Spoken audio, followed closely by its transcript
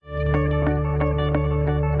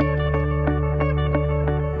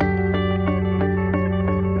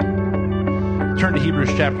turn to Hebrews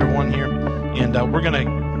chapter 1 here, and we're going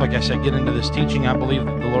to, like I said, get into this teaching. I believe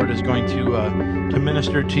that the Lord is going to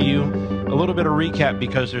minister to you. A little bit of recap,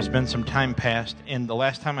 because there's been some time past, and the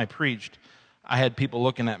last time I preached, I had people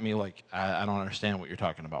looking at me like, I don't understand what you're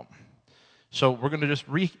talking about. So we're going to just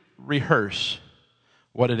rehearse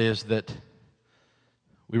what it is that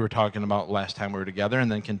we were talking about last time we were together,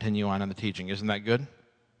 and then continue on in the teaching. Isn't that good?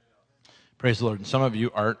 Praise the Lord. And some of you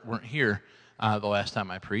weren't here the last time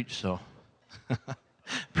I preached, so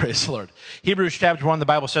praise the Lord. Hebrews chapter 1, the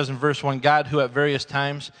Bible says in verse 1, God, who at various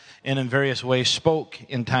times and in various ways spoke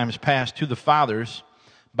in times past to the fathers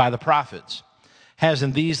by the prophets, has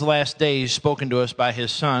in these last days spoken to us by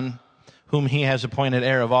his Son, whom he has appointed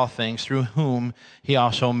heir of all things, through whom he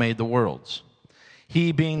also made the worlds.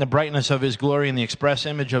 He, being the brightness of his glory and the express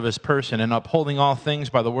image of his person, and upholding all things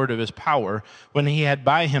by the word of his power, when he had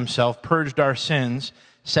by himself purged our sins,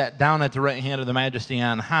 sat down at the right hand of the Majesty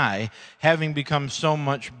on high, having become so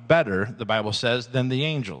much better, the Bible says, than the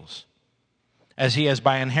angels, as he has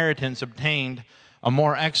by inheritance obtained a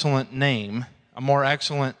more excellent name,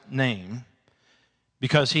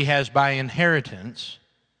 because he has by inheritance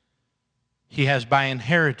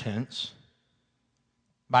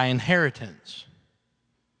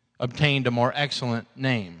obtained a more excellent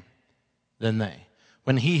name than they.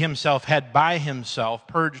 When he himself had by himself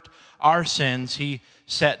purged our sins, he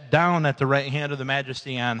sat down at the right hand of the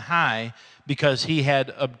Majesty on high, because he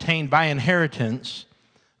had obtained by inheritance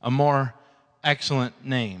a more excellent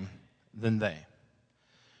name than they.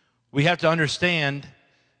 We have to understand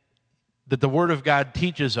that the Word of God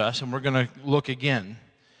teaches us, and we're going to look again.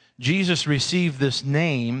 Jesus received this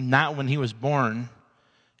name not when he was born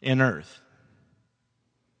in earth.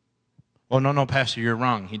 Well, no, Pastor, you're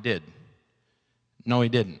wrong. He did. No, he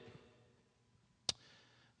didn't.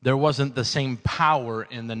 There wasn't the same power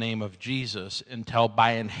in the name of Jesus until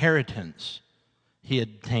by inheritance he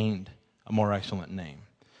obtained a more excellent name.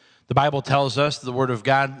 The Bible tells us, the Word of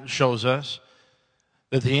God shows us,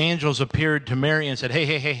 that the angels appeared to Mary and said,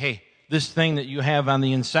 hey, this thing that you have on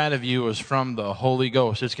the inside of you is from the Holy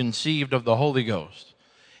Ghost. It's conceived of the Holy Ghost.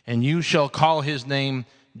 And you shall call his name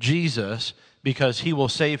Jesus, because he will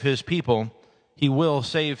save his people. He will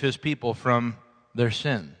save his people from their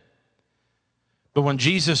sin. But when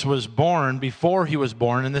Jesus was born, before he was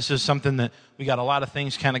born, and this is something that we got a lot of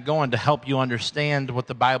things kind of going to help you understand what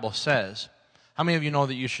the Bible says. How many of you know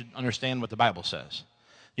that you should understand what the Bible says?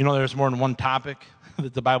 You know there's more than one topic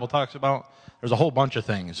that the Bible talks about? There's a whole bunch of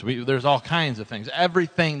things. There's all kinds of things.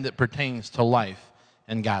 Everything that pertains to life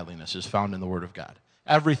and godliness is found in the Word of God.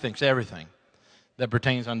 Everything that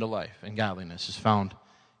pertains unto life and godliness is found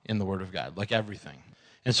in the Word of God, like everything.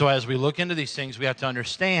 And so as we look into these things, we have to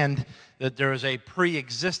understand that there is a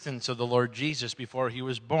pre-existence of the Lord Jesus before he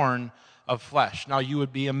was born of flesh. Now, you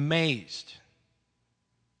would be amazed.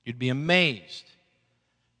 You'd be amazed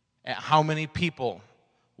at how many people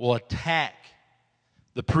will attack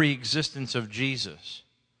the pre-existence of Jesus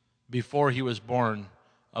before he was born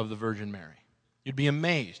of the Virgin Mary. You'd be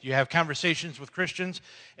amazed. You have conversations with Christians,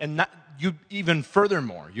 and even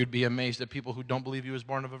furthermore, you'd be amazed at people who don't believe he was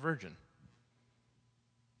born of a virgin.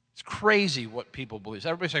 It's crazy what people believe.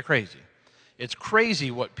 Everybody say crazy. It's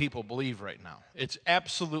crazy what people believe right now. It's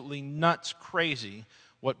absolutely nuts crazy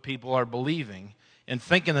what people are believing and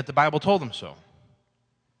thinking that the Bible told them so.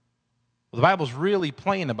 Well, the Bible's really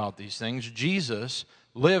plain about these things. Jesus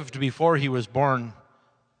lived before he was born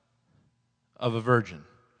of a virgin.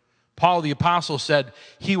 Paul the apostle said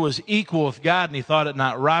he was equal with God, and he thought it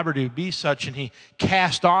not robbery to be such, and he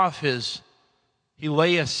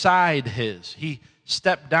lay aside he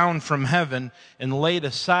stepped down from heaven and laid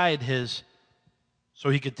aside his, so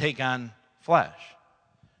he could take on flesh.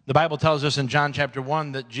 The Bible tells us in John chapter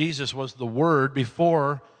 1 that Jesus was the Word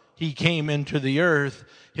before he came into the earth.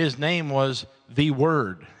 His name was the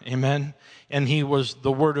Word. Amen. And he was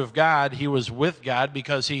the Word of God. He was with God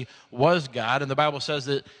because he was God. And the Bible says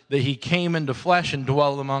that he came into flesh and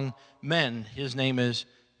dwelled among men. His name is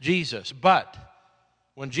Jesus. But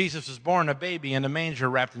when Jesus was born a baby in a manger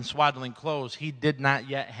wrapped in swaddling clothes, he did not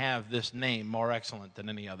yet have this name more excellent than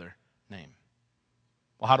any other name.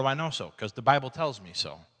 Well, how do I know so? Because the Bible tells me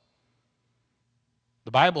so.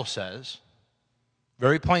 The Bible says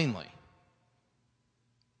very plainly,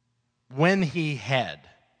 when he had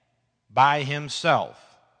by himself,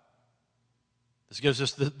 this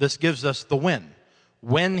gives us the win.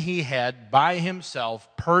 When he had by himself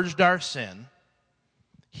purged our sin,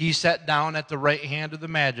 he sat down at the right hand of the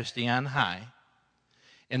Majesty on high,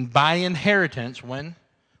 and by inheritance, when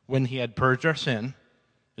he had purged our sin,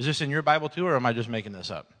 is this in your Bible too, or am I just making this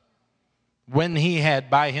up? When he had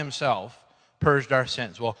by himself purged our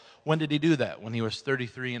sins. Well, when did he do that? When he was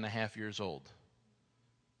 33 and a half years old.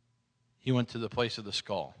 He went to the place of the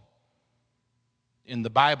skull. And the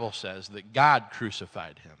Bible says that God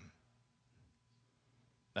crucified him.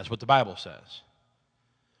 That's what the Bible says.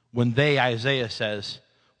 When Isaiah says,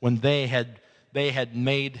 when they had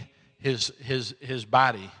made his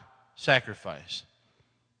body sacrifice.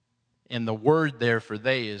 And the word there for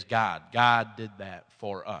they is God. God did that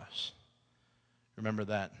for us. Remember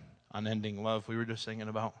that unending love we were just singing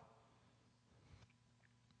about?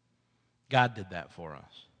 God did that for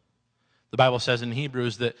us. The Bible says in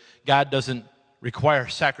Hebrews that God doesn't require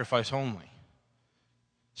sacrifice only.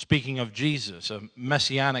 Speaking of Jesus, a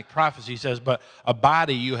messianic prophecy says, but a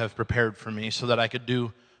body you have prepared for me so that I could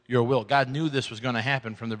do your will. God knew this was going to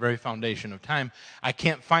happen from the very foundation of time. I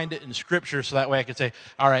can't find it in Scripture, so that way I could say,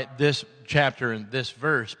 all right, this chapter and this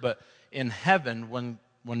verse. But in heaven, when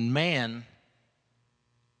man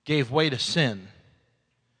gave way to sin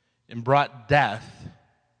and brought death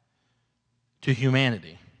to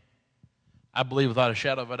humanity, I believe without a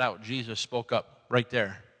shadow of a doubt, Jesus spoke up right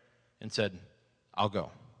there and said, I'll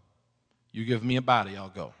go. You give me a body, I'll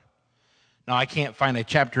go. Now, I can't find a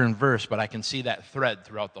chapter and verse, but I can see that thread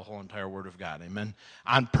throughout the whole entire Word of God. Amen.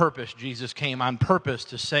 On purpose, Jesus came on purpose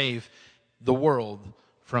to save the world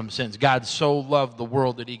from sins. God so loved the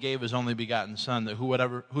world that he gave his only begotten Son, that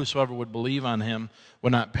whosoever would believe on him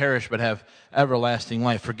would not perish but have everlasting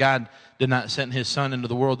life. For God did not send his Son into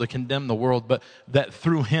the world to condemn the world, but that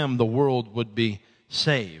through him the world would be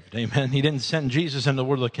saved. Amen. He didn't send Jesus into the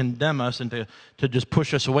world to condemn us and to just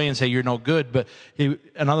push us away and say you're no good. But in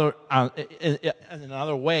another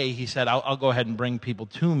way, he said, I'll go ahead and bring people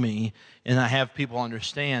to me, and I have people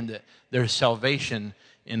understand that there's salvation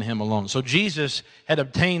in him alone. So Jesus had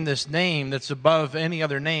obtained this name that's above any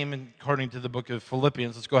other name, according to the book of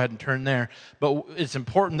Philippians. Let's go ahead and turn there. But it's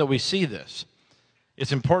important that we see this.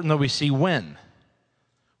 It's important that we see when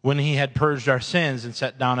he had purged our sins and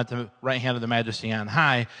sat down at the right hand of the Majesty on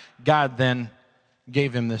high, God then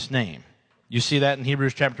gave him this name. You see that in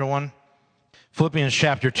Hebrews chapter 1? Philippians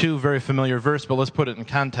chapter 2, very familiar verse, but let's put it in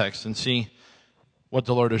context and see what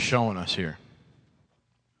the Lord is showing us here.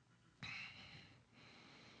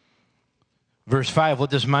 Verse 5, let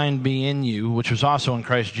this mind be in you, which was also in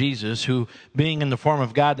Christ Jesus, who, being in the form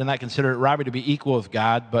of God, did not consider it robbery to be equal with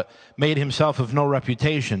God, but made himself of no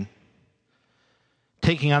reputation,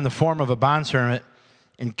 taking on the form of a bondservant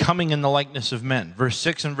and coming in the likeness of men. Verse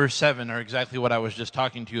 6 and verse 7 are exactly what I was just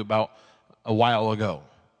talking to you about a while ago.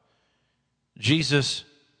 Jesus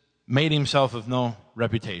made himself of no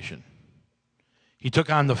reputation. He took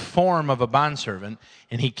on the form of a bondservant,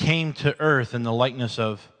 and he came to earth in the likeness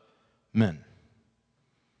of men.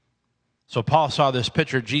 So Paul saw this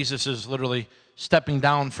picture. Jesus is literally stepping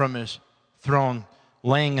down from his throne,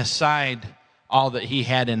 laying aside all that he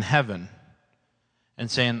had in heaven, and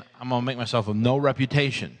saying, I'm going to make myself of no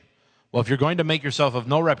reputation. Well, if you're going to make yourself of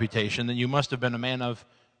no reputation, then you must have been a man of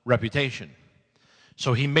reputation.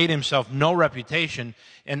 So he made himself no reputation,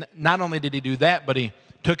 and not only did he do that, but he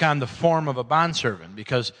took on the form of a bondservant,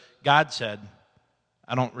 because God said,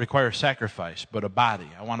 I don't require sacrifice, but a body.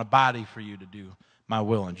 I want a body for you to do my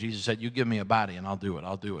will. And Jesus said, you give me a body, and I'll do it.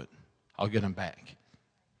 I'll get him back.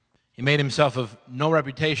 He made himself of no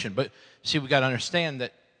reputation. But see, we got to understand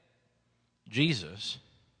that Jesus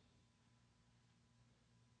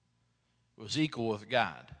was equal with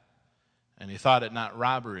God, and he thought it not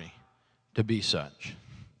robbery to be such.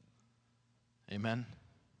 Amen?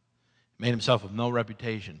 Made himself of no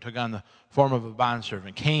reputation, took on the form of a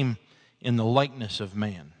bondservant, came in the likeness of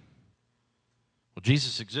man. Well,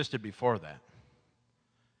 Jesus existed before that.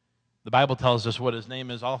 The Bible tells us what his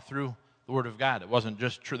name is all through the Word of God. It wasn't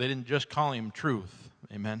just true. They didn't just call him truth.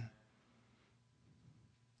 Amen?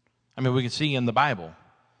 I mean, we can see in the Bible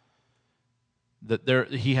that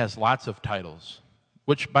he has lots of titles,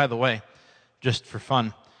 which, by the way, just for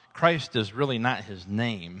fun, Christ is really not his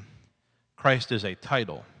name. Christ is a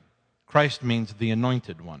title. Christ means the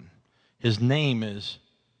anointed one. His name is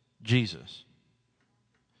Jesus.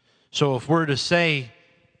 So if we're to say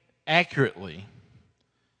accurately,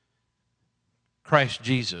 Christ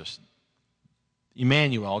Jesus,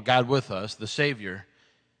 Emmanuel, God with us, the Savior,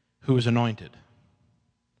 who is anointed.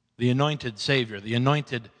 The anointed Savior, the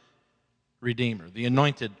anointed Redeemer, the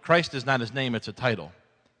anointed. Christ is not his name, it's a title.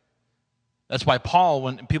 That's why Paul,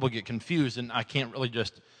 when people get confused, and I can't really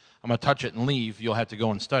just, I'm going to touch it and leave, you'll have to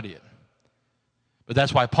go and study it. But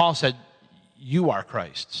that's why Paul said, you are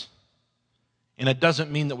Christ's. And it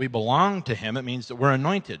doesn't mean that we belong to him. It means that we're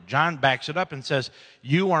anointed. John backs it up and says,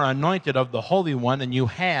 you are anointed of the Holy One, and you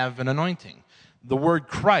have an anointing. The word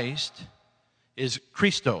Christ is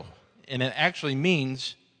Christo and it actually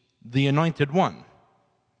means the anointed one.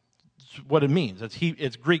 It's what it means.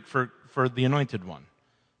 It's Greek for the anointed one,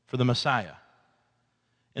 for the Messiah.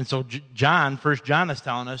 And so First John is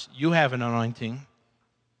telling us, you have an anointing.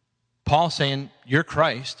 Paul's saying, you're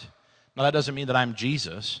Christ. Now, that doesn't mean that I'm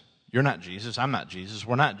Jesus. You're not Jesus. I'm not Jesus.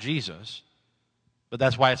 We're not Jesus. But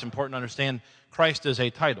that's why it's important to understand Christ is a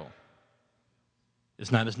title.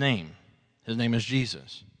 It's not his name. His name is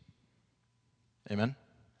Jesus. Amen?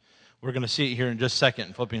 We're going to see it here in just a second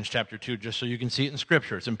in Philippians chapter 2, just so you can see it in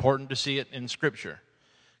Scripture. It's important to see it in Scripture.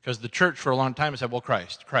 Because the church for a long time has said, well,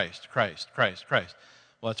 Christ. Well,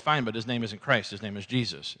 that's fine, but his name isn't Christ. His name is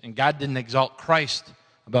Jesus. And God didn't exalt Christ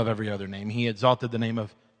above every other name. He exalted the name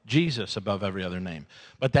of Jesus above every other name.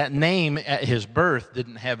 But that name at his birth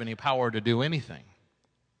didn't have any power to do anything.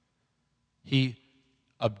 He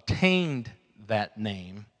obtained that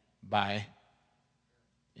name by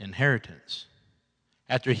inheritance.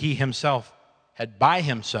 After he himself had by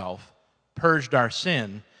himself purged our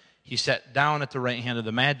sin, he sat down at the right hand of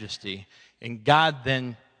the Majesty, and God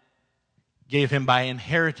then gave him by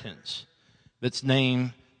inheritance that's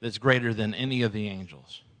name that's greater than any of the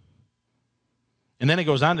angels. And then it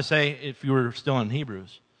goes on to say, if you were still in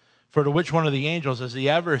Hebrews, for to which one of the angels has he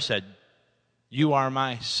ever said, you are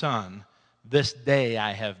my son, this day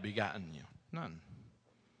I have begotten you? None.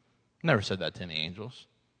 Never said that to any angels.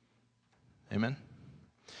 Amen?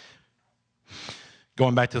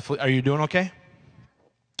 Going back to, are you doing okay?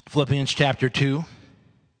 Philippians chapter 2,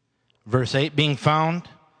 verse 8, being found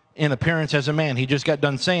in appearance as a man. He just got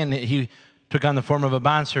done saying that he took on the form of a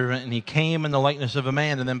bondservant and he came in the likeness of a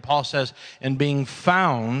man. And then Paul says, and being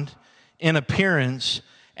found in appearance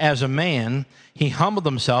as a man, he humbled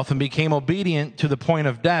himself and became obedient to the point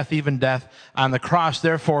of death, even death on the cross.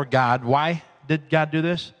 Therefore, God, why did God do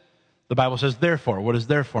this? The Bible says, therefore. What does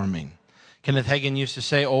therefore mean? Kenneth Hagin used to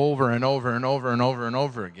say over and over and over and over and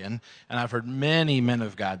over again, and I've heard many men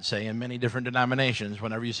of God say in many different denominations,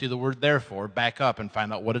 whenever you see the word therefore, back up and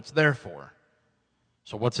find out what it's there for.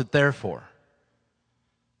 So what's it there for?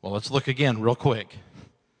 Well, let's look again real quick.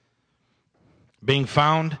 Being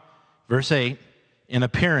found, verse 8, in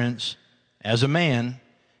appearance as a man,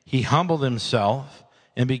 he humbled himself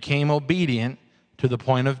and became obedient to the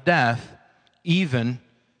point of death, even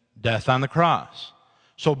death on the cross.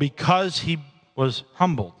 So because he was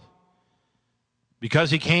humbled,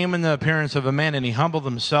 because he came in the appearance of a man and he humbled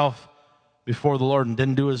himself before the Lord and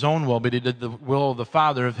didn't do his own will, but he did the will of the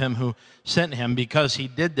Father of him who sent him, because he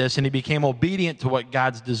did this and he became obedient to what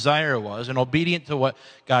God's desire was and obedient to what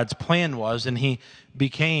God's plan was, and he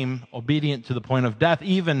became obedient to the point of death,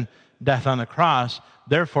 even death on the cross.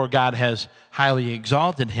 Therefore, God has highly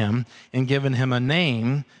exalted him and given him a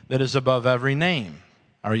name that is above every name.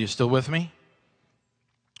 Are you still with me?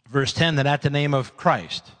 Verse 10, that at the name of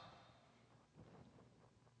Christ,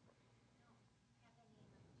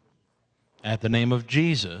 at the name of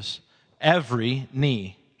Jesus, every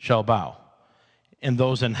knee shall bow, and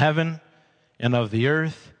those in heaven and of the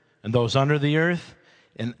earth and those under the earth,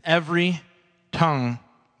 and every tongue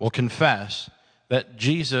will confess that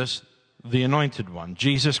Jesus, the Anointed One,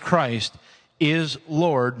 Jesus Christ, is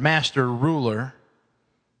Lord, Master, Ruler.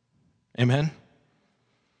 Amen?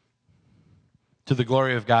 To the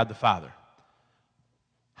glory of God the Father.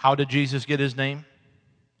 How did Jesus get his name?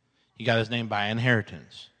 He got his name by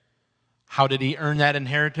inheritance. How did he earn that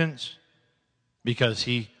inheritance? Because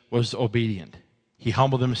he was obedient. He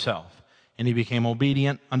humbled himself, and he became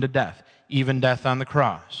obedient unto death, even death on the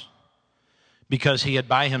cross. Because he had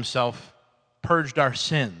by himself purged our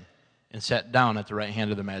sin and sat down at the right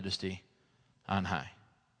hand of the Majesty on high.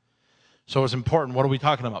 So it's important. What are we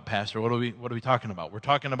talking about, Pastor? What are we talking about? We're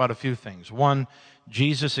talking about a few things. One,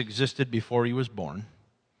 Jesus existed before he was born.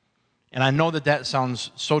 And I know that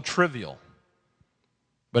sounds so trivial,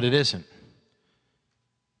 but it isn't.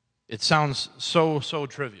 It sounds so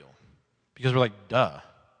trivial because we're like, duh.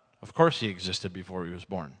 Of course he existed before he was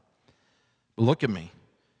born. But look at me.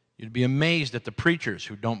 You'd be amazed at the preachers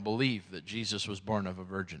who don't believe that Jesus was born of a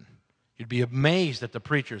virgin. You'd be amazed at the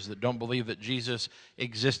preachers that don't believe that Jesus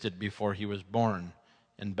existed before he was born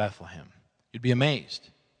in Bethlehem. You'd be amazed.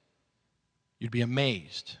 You'd be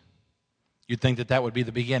amazed. You'd think that would be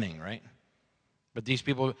the beginning, right? But these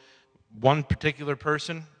people, one particular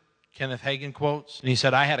person, Kenneth Hagin quotes, and he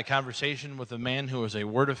said, I had a conversation with a man who was a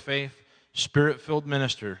Word of Faith, Spirit-filled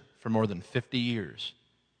minister for more than 50 years.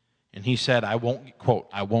 And he said, I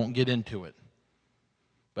won't get into it,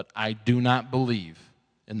 but I do not believe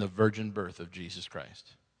in the virgin birth of Jesus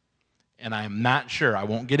Christ. And I'm not sure, I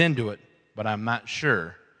won't get into it, but I'm not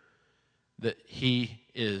sure that he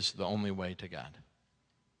is the only way to God.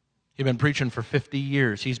 He'd been preaching for 50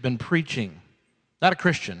 years. He's been preaching, not a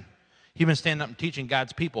Christian. He's been standing up and teaching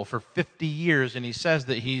God's people for 50 years, and he says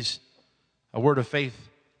that he's a word of faith,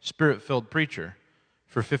 spirit-filled preacher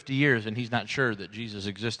for 50 years, and he's not sure that Jesus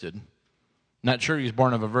existed. Not sure he was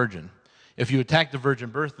born of a virgin. If you attack the virgin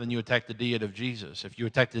birth, then you attack the deity of Jesus. If you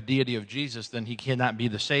attack the deity of Jesus, then he cannot be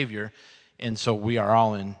the Savior, and so we are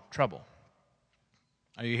all in trouble.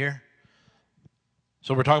 Are you here?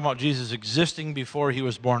 So we're talking about Jesus existing before he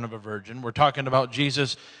was born of a virgin. We're talking about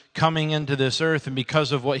Jesus coming into this earth, and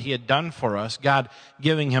because of what he had done for us, God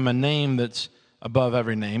giving him a name that's above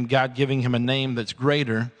every name, God giving him a name that's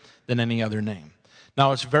greater than any other name.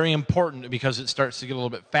 Now, it's very important because it starts to get a little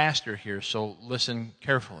bit faster here, so listen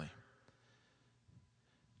carefully.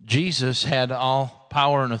 Jesus had all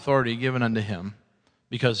power and authority given unto him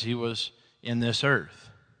because he was in this earth.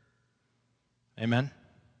 Amen?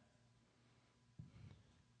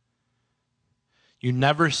 You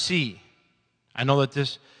never see. I know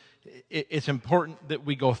that it's important that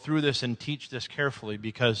we go through this and teach this carefully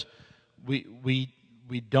because we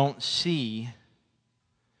don't see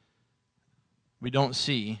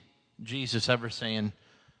Jesus ever saying,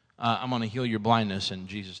 I'm going to heal your blindness in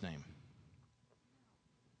Jesus' name.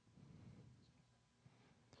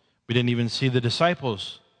 We didn't even see the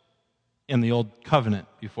disciples in the old covenant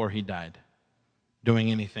before he died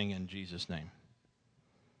doing anything in Jesus' name.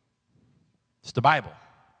 It's the Bible.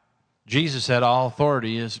 Jesus said, all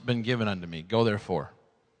authority has been given unto me. Go therefore.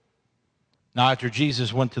 Now, after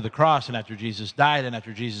Jesus went to the cross, and after Jesus died, and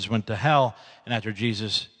after Jesus went to hell, and after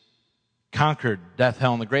Jesus conquered death,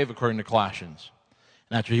 hell, and the grave, according to Colossians,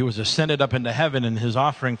 and after he was ascended up into heaven, and his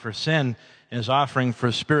offering for sin and his offering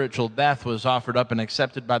for spiritual death was offered up and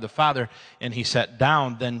accepted by the Father, and he sat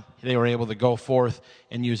down, then they were able to go forth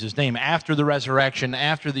and use his name. After the resurrection,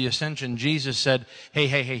 after the ascension, Jesus said, hey,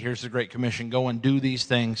 here's the Great Commission. Go and do these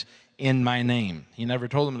things in my name. He never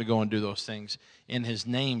told them to go and do those things in his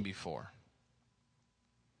name before.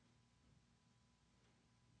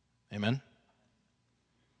 Amen?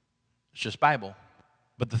 It's just Bible.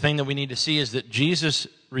 But the thing that we need to see is that Jesus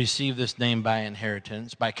received this name by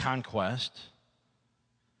inheritance, by conquest.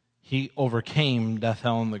 He overcame death,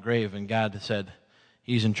 hell, and the grave, and God said,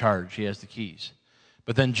 he's in charge, he has the keys.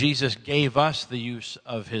 But then Jesus gave us the use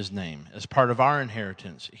of his name as part of our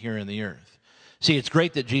inheritance here in the earth. See, it's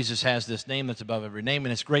great that Jesus has this name that's above every name,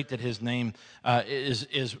 and it's great that his name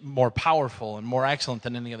is more powerful and more excellent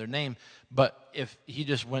than any other name. But if he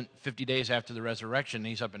just went 50 days after the resurrection and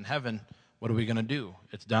he's up in heaven, what are we going to do?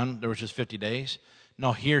 It's done. There was just 50 days.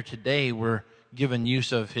 No, here today we're given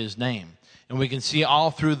use of his name. And we can see all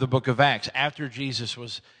through the book of Acts, after Jesus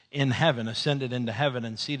was in heaven, ascended into heaven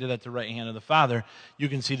and seated at the right hand of the Father, you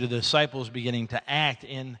can see the disciples beginning to act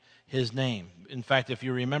in his name. In fact, if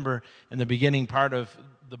you remember in the beginning part of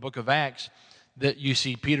the book of Acts, that you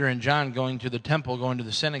see Peter and John going to the temple, going to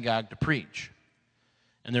the synagogue to preach.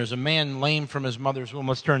 And there's a man lame from his mother's womb.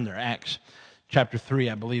 Let's turn there. Acts chapter 3,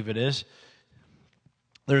 I believe it is.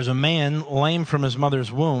 There's a man lame from his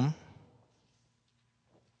mother's womb,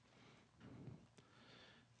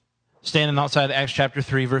 standing outside Acts chapter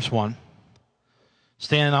 3, verse 1,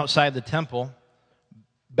 standing outside the temple,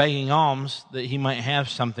 begging alms that he might have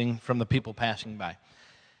something from the people passing by.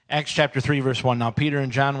 Acts chapter 3, verse 1, Now Peter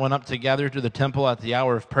and John went up together to the temple at the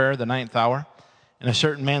hour of prayer, the 9th hour, and a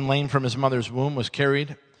certain man lame from his mother's womb was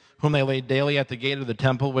carried, whom they laid daily at the gate of the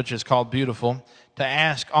temple, which is called Beautiful, to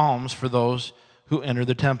ask alms for those who entered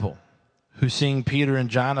the temple, who seeing Peter and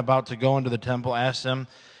John about to go into the temple, asked them,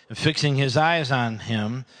 and fixing his eyes on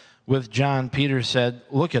him with John, Peter said,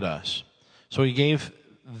 Look at us. So he gave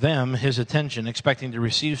them his attention, expecting to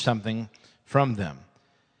receive something from them.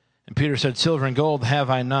 And Peter said, Silver and gold have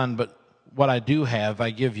I none, but what I do have I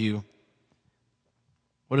give you.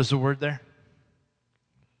 What is the word there?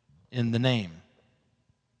 In the name.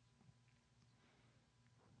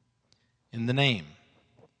 In the name.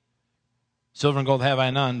 Silver and gold have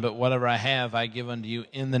I none, but whatever I have I give unto you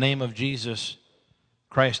in the name of Jesus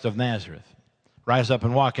Christ of Nazareth. Rise up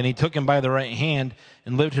and walk. And he took him by the right hand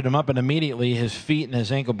and lifted him up, and immediately his feet and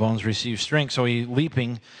his ankle bones received strength. So he,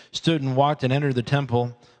 leaping, stood and walked and entered the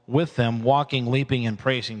temple with them, walking, leaping, and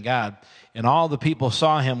praising God. And all the people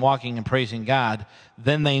saw him walking and praising God.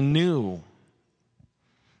 Then they knew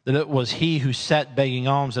that it was he who sat begging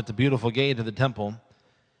alms at the beautiful gate of the temple.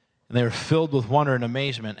 And they were filled with wonder and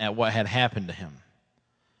amazement at what had happened to him.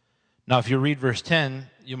 Now, if you read verse 10,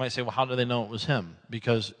 you might say, well, how do they know it was him?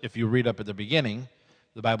 Because if you read up at the beginning,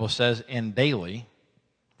 the Bible says, and daily,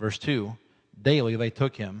 verse 2, daily they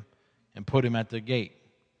took him and put him at the gate.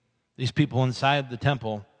 These people inside the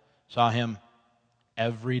temple saw him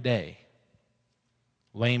every day.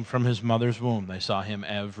 lame from his mother's womb. They saw him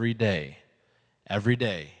every day, every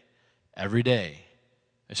day, every day.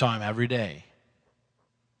 They saw him every day.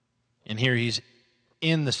 And here he's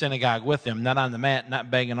in the synagogue with them, not on the mat, not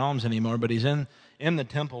begging alms anymore, but he's in the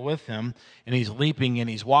temple with them, and he's leaping and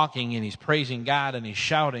he's walking and he's praising God and he's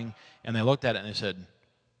shouting. And they looked at it and they said,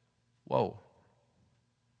 whoa,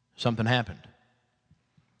 something happened.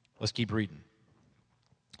 Let's keep reading.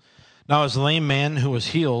 Now as the lame man who was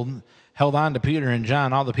healed held on to Peter and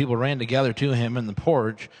John, all the people ran together to him in the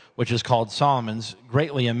porch, which is called Solomon's,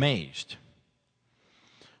 greatly amazed.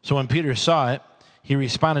 So when Peter saw it, he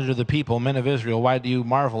responded to the people, men of Israel, why do you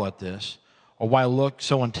marvel at this? Or why look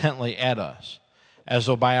so intently at us, as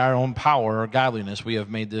though by our own power or godliness we have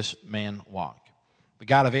made this man walk? The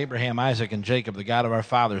God of Abraham, Isaac, and Jacob, the God of our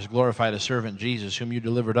fathers, glorified his servant Jesus, whom you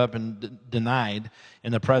delivered up and denied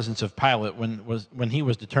in the presence of Pilate when he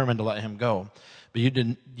was determined to let him go. But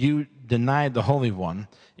you denied the Holy One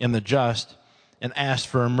and the just and asked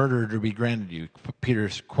for a murderer to be granted you,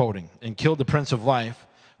 Peter's quoting, and killed the Prince of Life,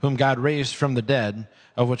 whom God raised from the dead,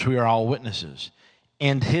 of which we are all witnesses.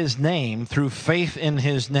 And his name, through faith in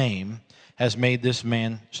his name, has made this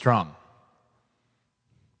man strong.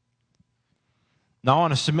 Now I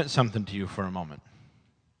want to submit something to you for a moment.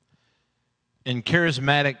 In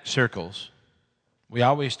charismatic circles, we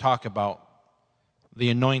always talk about the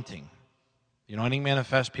anointing. The anointing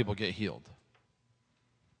manifests, people get healed.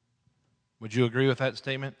 Would you agree with that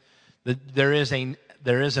statement? That there is an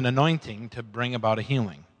anointing to bring about a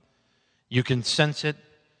healing. You can sense it.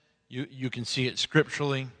 You can see it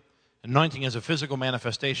scripturally. Anointing is a physical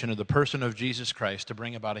manifestation of the person of Jesus Christ to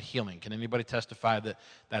bring about a healing. Can anybody testify that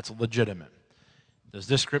that's legitimate? Does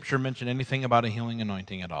this scripture mention anything about a healing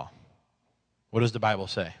anointing at all? What does the Bible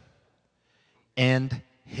say? And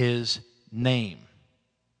his name.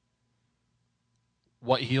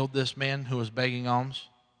 What healed this man who was begging alms?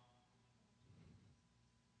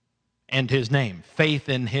 And his name. Faith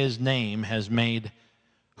in his name has made.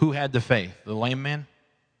 Who had the faith? The lame man?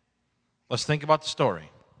 Let's think about the story.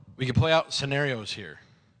 We can play out scenarios here.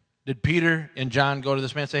 Did Peter and John go to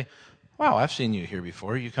this man and say, wow, I've seen you here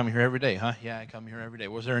before. You come here every day, huh? Yeah, I come here every day.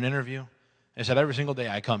 Was there an interview? They said, every single day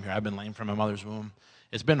I come here. I've been lame from my mother's womb.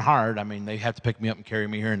 It's been hard. I mean, they have to pick me up and carry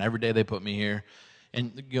me here, and every day they put me here.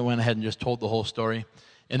 And you went ahead and just told the whole story.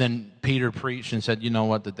 And then Peter preached and said, you know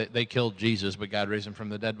what, that they killed Jesus, but God raised him from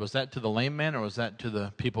the dead. Was that to the lame man, or was that to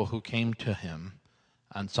the people who came to him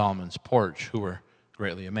on Solomon's porch who were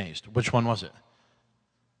greatly amazed? Which one was it?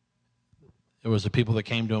 It was the people that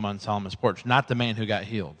came to him on Solomon's porch, not the man who got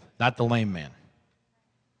healed, not the lame man.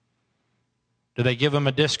 Did they give him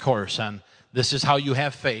a discourse on this is how you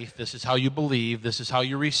have faith, this is how you believe, this is how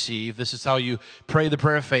you receive, this is how you pray the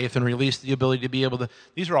prayer of faith and release the ability to be able to...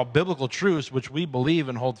 These are all biblical truths which we believe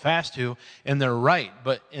and hold fast to, and they're right.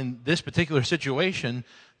 But in this particular situation,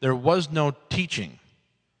 there was no teaching.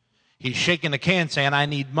 He's shaking a can saying, I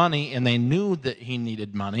need money, and they knew that he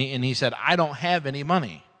needed money, and he said, I don't have any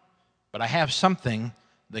money, but I have something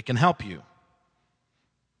that can help you.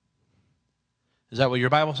 Is that what your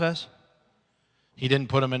Bible says? He didn't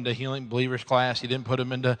put him into healing believers class. He didn't put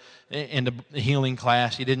him into healing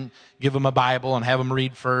class. He didn't give him a Bible and have him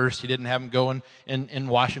read first. He didn't have him go and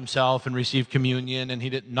wash himself and receive communion, and he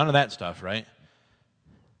didn't, none of that stuff, right?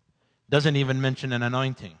 Doesn't even mention an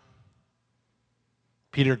anointing.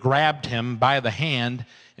 Peter grabbed him by the hand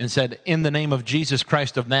and said, in the name of Jesus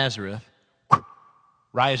Christ of Nazareth,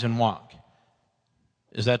 rise and walk.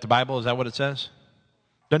 Is that the Bible? Is that what it says?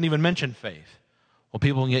 Doesn't even mention faith. Well,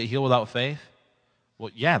 people can get healed without faith. Well,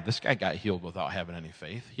 yeah, this guy got healed without having any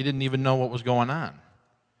faith. He didn't even know what was going on.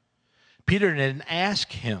 Peter didn't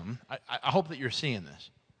ask him, I hope that you're seeing this.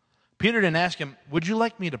 Peter didn't ask him, would you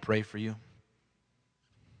like me to pray for you?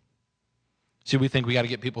 See, we think we got to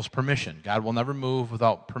get people's permission. God will never move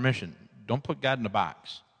without permission. Don't put God in a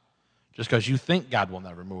box. Just because you think God will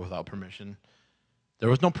never move without permission, there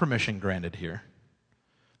was no permission granted here.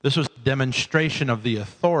 This was a demonstration of the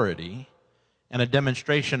authority and a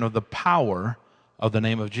demonstration of the power of the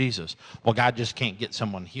name of Jesus. Well, God just can't get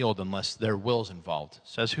someone healed unless their will's involved.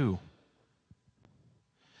 Says who? Do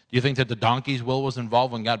you think that the donkey's will was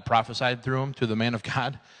involved when God prophesied through him to the man of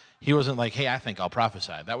God? He wasn't like, hey, I think I'll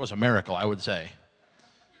prophesy. That was a miracle, I would say.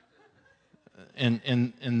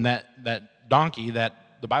 In that donkey,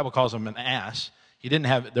 that the Bible calls him an ass,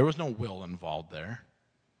 there was no will involved there.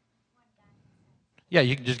 Yeah,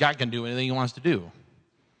 God can do anything he wants to do.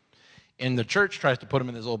 And the church tries to put him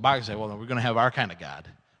in this little box and say, well, we're going to have our kind of God.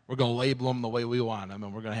 We're going to label him the way we want him,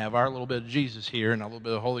 and we're going to have our little bit of Jesus here and a little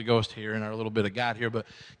bit of Holy Ghost here and our little bit of God here. But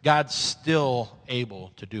God's still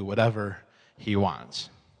able to do whatever he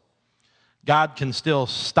wants. God can still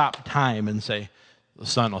stop time and say, the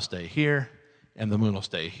sun will stay here, and the moon will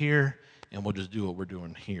stay here, and we'll just do what we're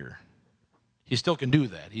doing here. He still can do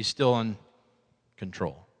that. He's still in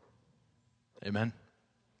control. Amen?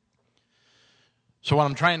 So what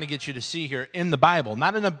I'm trying to get you to see here in the Bible,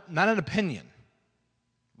 not an opinion.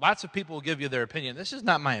 Lots of people will give you their opinion. This is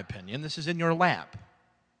not my opinion. This is in your lap.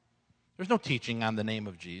 There's no teaching on the name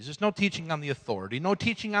of Jesus, no teaching on the authority, no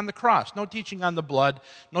teaching on the cross, no teaching on the blood,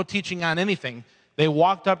 no teaching on anything. They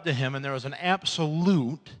walked up to him, and there was an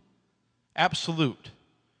absolute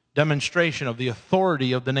demonstration of the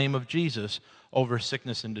authority of the name of Jesus over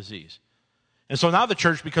sickness and disease. And so now the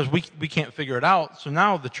church, because we can't figure it out, so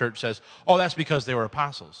now the church says, oh, that's because they were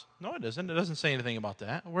apostles. No, it isn't. It doesn't say anything about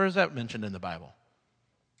that. Where is that mentioned in the Bible?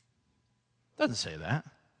 It doesn't say that.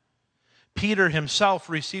 Peter himself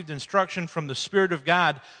received instruction from the Spirit of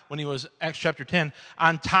God when he was, Acts chapter 10,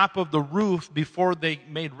 on top of the roof before they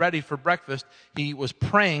made ready for breakfast. He was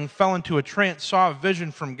praying, fell into a trance, saw a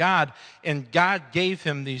vision from God, and God gave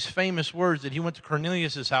him these famous words that he went to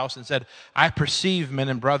Cornelius' house and said, I perceive, men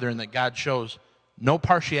and brethren, that God shows no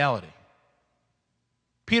partiality.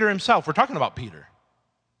 Peter himself, we're talking about Peter.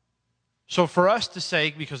 So for us to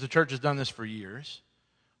say, because the church has done this for years,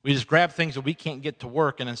 we just grab things that we can't get to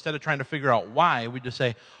work, and instead of trying to figure out why, we just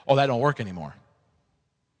say, oh, that don't work anymore.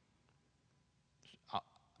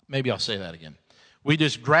 Maybe I'll say that again. We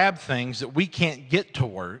just grab things that we can't get to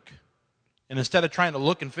work, and instead of trying to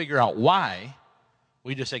look and figure out why,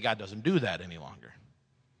 we just say God doesn't do that any longer.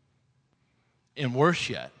 And worse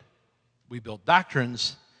yet, we build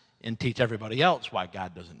doctrines and teach everybody else why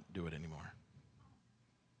God doesn't do it anymore.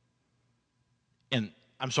 And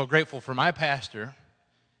I'm so grateful for my pastor,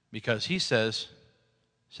 because he says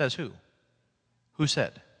who? Who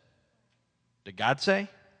said? Did God say?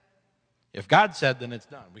 If God said, then it's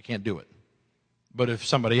done. We can't do it. But if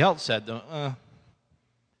somebody else said,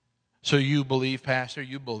 So you believe, Pastor,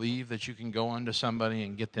 you believe that you can go unto somebody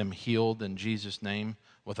and get them healed in Jesus' name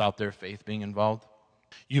without their faith being involved?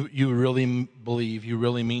 You really believe, you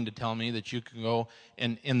really mean to tell me that you can go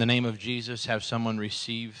and in the name of Jesus have someone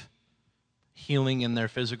receive healing in their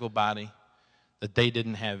physical body, that they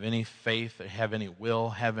didn't have any faith, have any will,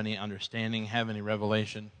 have any understanding, have any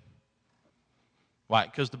revelation? Why?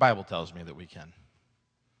 Because the Bible tells me that we can.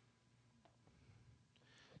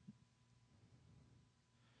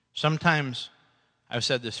 Sometimes, I've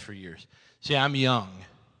said this for years. See, I'm young,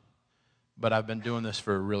 but I've been doing this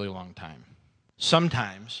for a really long time.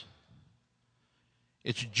 Sometimes,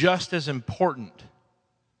 it's just as important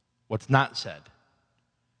what's not said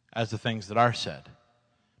as the things that are said.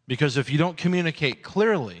 Because if you don't communicate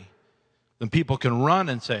clearly, then people can run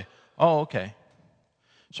and say, oh, okay.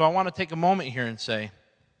 So I want to take a moment here and say,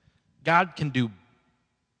 God can do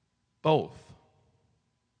both.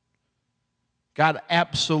 God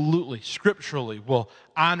absolutely, scripturally, will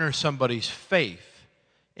honor somebody's faith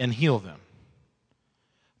and heal them.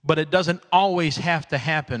 But it doesn't always have to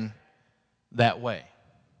happen that way.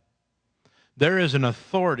 There is an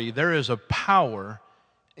authority, there is a power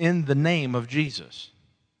in the name of Jesus.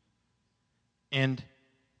 And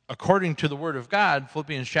according to the Word of God,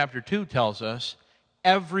 Philippians chapter 2 tells us,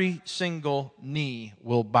 every single knee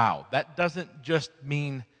will bow. That doesn't just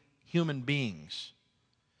mean human beings.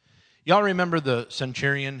 Y'all remember the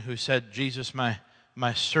centurion who said, Jesus, my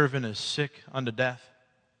servant is sick unto death?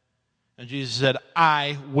 And Jesus said,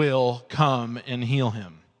 I will come and heal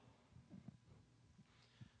him.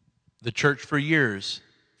 The church for years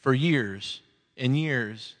and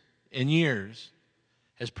years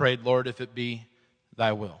has prayed, Lord, if it be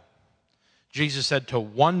thy will. Jesus said to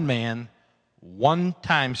one man, one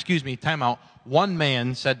man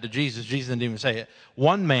said to Jesus didn't even say it,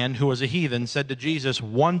 one man who was a heathen said to Jesus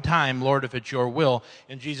one time, Lord, if it's your will.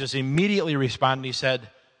 And Jesus immediately responded, he said,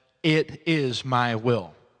 it is my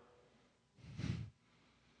will.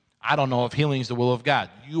 I don't know if healing is the will of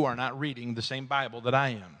God. You are not reading the same Bible that I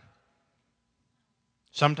am.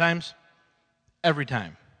 Sometimes, every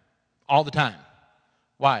time, all the time.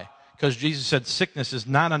 Why? Because Jesus said sickness is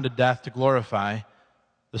not unto death to glorify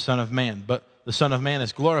the Son of Man, but the Son of Man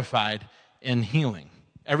is glorified in healing.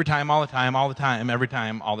 Every time, all the time, all the time, every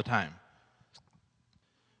time, all the time.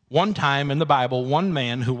 One time in the Bible, one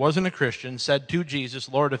man who wasn't a Christian said to Jesus,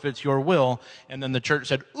 Lord, if it's your will, and then the church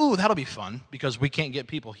said, ooh, that'll be fun because we can't get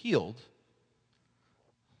people healed.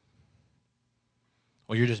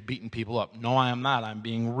 Well, you're just beating people up. No, I am not. I'm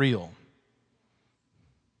being real.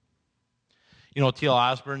 You know what T.L.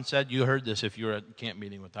 Osborne said? You heard this if you were at camp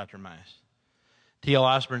meeting with Dr. Mize. T.L.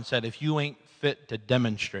 Osborne said, if you ain't fit to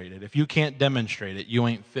demonstrate it, if you can't demonstrate it, you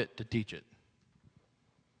ain't fit to teach it.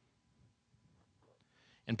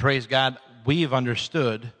 And praise God, we've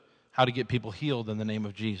understood how to get people healed in the name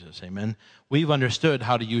of Jesus. Amen. We've understood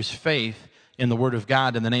how to use faith in the Word of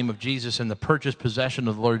God in the name of Jesus and the purchased possession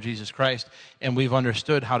of the Lord Jesus Christ. And we've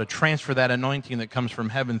understood how to transfer that anointing that comes from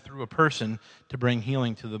heaven through a person to bring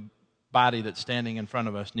healing to the body that's standing in front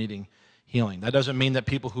of us needing healing. That doesn't mean that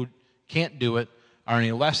people who can't do it are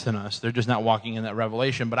any less than us. They're just not walking in that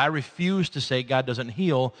revelation. But I refuse to say God doesn't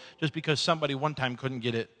heal just because somebody one time couldn't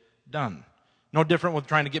get it done. No different with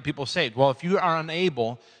trying to get people saved. Well, if you are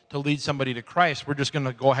unable to lead somebody to Christ, we're just going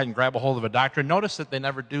to go ahead and grab a hold of a doctor. Notice that they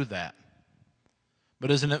never do that.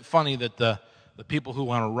 But isn't it funny that the people who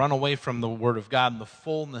want to run away from the Word of God and the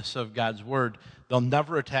fullness of God's Word, they'll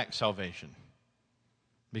never attack salvation.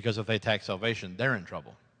 Because if they attack salvation, they're in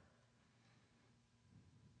trouble.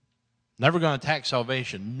 Never going to attack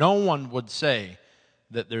salvation. No one would say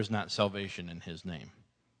that there's not salvation in His name.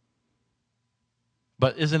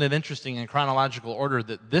 But isn't it interesting in chronological order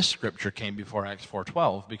that this scripture came before Acts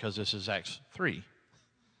 4:12 because this is Acts 3.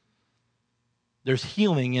 There's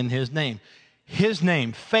healing in His name. His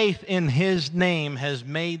name, faith in His name has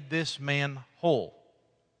made this man whole.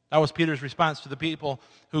 That was Peter's response to the people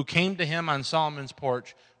who came to him on Solomon's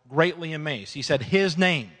porch, greatly amazed. He said, His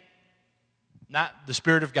name, not the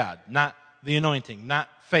Spirit of God, not the anointing, not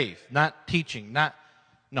faith, not teaching,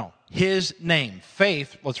 no, His name.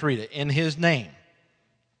 Faith, let's read it, in His name.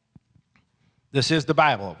 This is the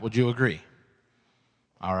Bible. Would you agree?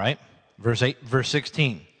 All right. Verse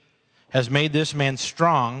 16. Has made this man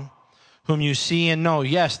strong, whom you see and know.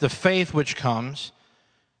 Yes, the faith which comes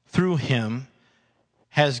through him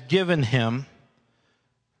has given him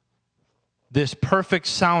this perfect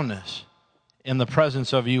soundness in the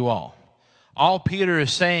presence of you all. All Peter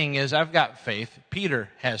is saying is, I've got faith. Peter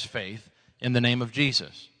has faith in the name of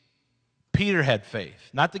Jesus. Peter had faith,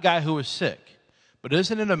 not the guy who was sick. But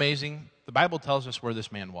isn't it amazing? The Bible tells us where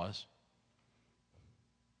this man was.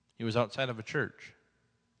 He was outside of a church.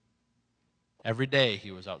 Every day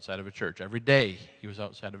he was outside of a church. Every day he was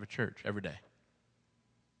outside of a church. Every day.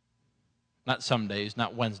 Not some days,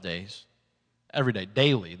 not Wednesdays. Every day,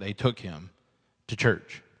 daily, they took him to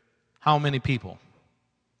church. How many people?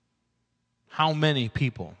 How many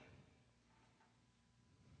people?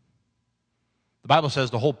 The Bible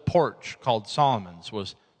says the whole porch called Solomon's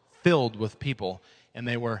was filled with people, and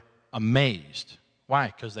they were amazed. Why?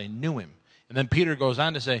 Because they knew him. And then Peter goes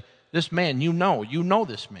on to say, this man, you know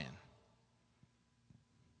this man.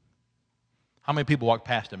 How many people walk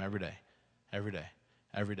past him every day? Every day,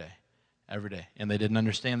 every day, every day. And they didn't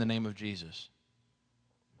understand the name of Jesus.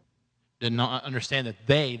 Did not understand that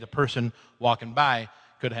they, the person walking by,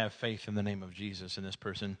 could have faith in the name of Jesus, and this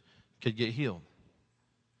person could get healed.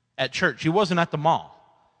 At church, he wasn't at the mall.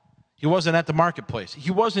 He wasn't at the marketplace.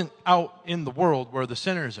 He wasn't out in the world where the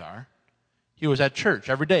sinners are. He was at church.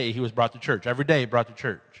 Every day he was brought to church. Every day brought to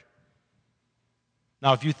church.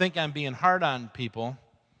 Now, if you think I'm being hard on people,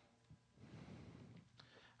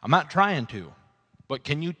 I'm not trying to. But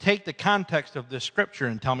can you take the context of this scripture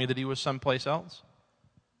and tell me that he was someplace else?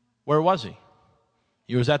 Where was he?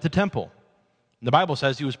 He was at the temple. And the Bible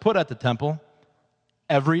says he was put at the temple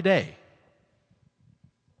every day.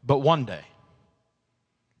 But one day,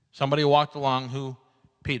 somebody walked along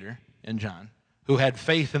Peter and John, who had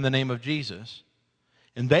faith in the name of Jesus,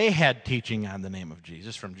 and they had teaching on the name of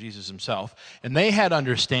Jesus from Jesus himself, and they had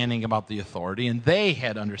understanding about the authority, and they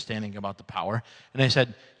had understanding about the power, and they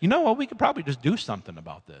said, you know what, we could probably just do something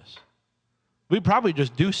about this. We'd probably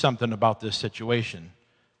just do something about this situation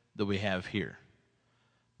that we have here.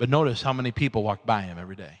 But notice how many people walked by him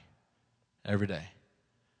every day, every day,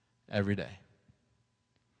 every day.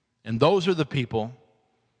 And those are the people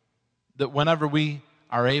that whenever we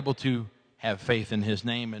are able to have faith in his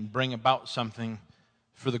name and bring about something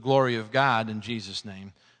for the glory of God in Jesus'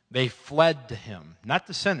 name, they fled to him. Not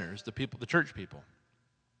the sinners, the people, the church people.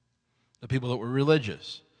 The people that were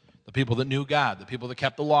religious. The people that knew God. The people that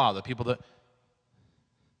kept the law. The people that...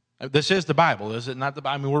 This is the Bible, is it not the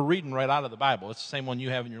Bible? I mean, we're reading right out of the Bible. It's the same one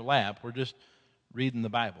you have in your lap. We're just reading the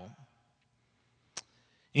Bible.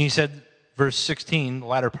 And he said, verse 16, the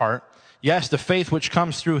latter part, yes, the faith which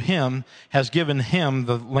comes through him has given him,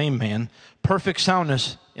 the lame man, perfect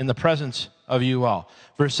soundness in the presence of you all.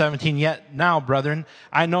 Verse 17, yet now, brethren,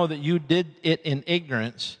 I know that you did it in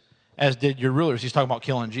ignorance, as did your rulers. He's talking about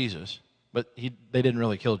killing Jesus, but they didn't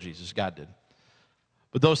really kill Jesus. God did.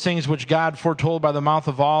 But those things which God foretold by the mouth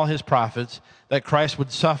of all his prophets, that Christ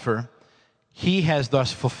would suffer, he has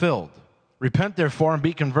thus fulfilled. Repent therefore and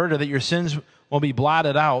be converted, that your sins will be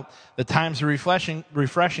blotted out. The times of refreshing,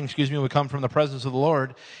 will come from the presence of the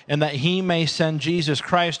Lord, and that he may send Jesus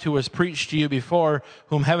Christ, who was preached to you before,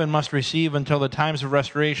 whom heaven must receive until the times of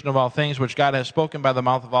restoration of all things, which God has spoken by the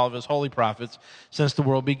mouth of all of his holy prophets since the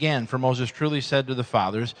world began. For Moses truly said to the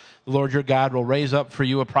fathers, the Lord your God will raise up for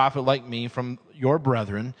you a prophet like me from your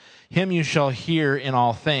brethren. Him you shall hear in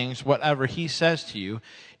all things, whatever he says to you.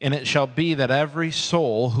 And it shall be that every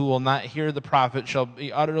soul who will not hear the prophet shall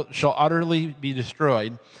utterly be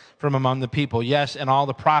destroyed from among the people. Yes, and all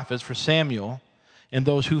the prophets, for Samuel and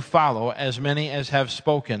those who follow, as many as have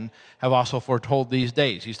spoken, have also foretold these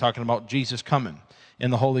days. He's talking about Jesus coming,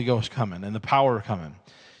 and the Holy Ghost coming, and the power coming.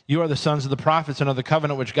 You are the sons of the prophets and of the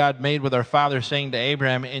covenant which God made with our fathers, saying to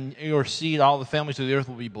Abraham, in your seed all the families of the earth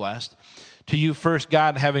will be blessed. To you first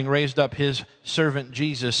God, having raised up his servant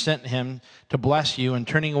Jesus, sent him to bless you and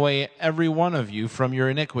turning away every one of you from your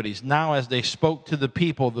iniquities. Now as they spoke to the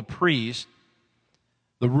people, the priests,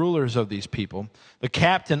 the rulers of these people, the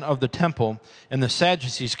captain of the temple, and the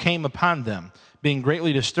Sadducees came upon them, being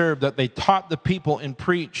greatly disturbed that they taught the people and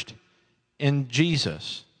preached in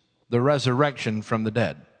Jesus the resurrection from the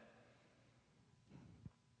dead.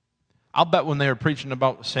 I'll bet when they were preaching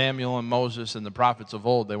about Samuel and Moses and the prophets of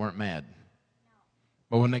old, they weren't mad.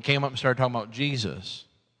 But when they came up and started talking about Jesus,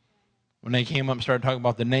 when they came up and started talking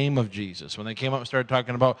about the name of Jesus, when they came up and started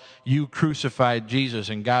talking about you crucified Jesus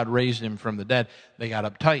and God raised him from the dead, they got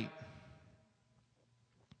uptight.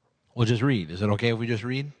 We'll just read. Is it okay if we just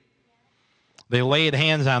read? They laid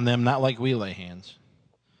hands on them, not like we lay hands,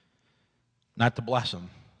 not to bless them.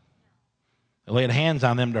 They laid hands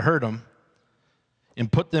on them to hurt them and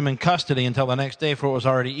put them in custody until the next day, for it was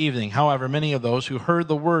already evening. However, many of those who heard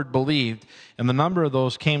the word believed, and the number of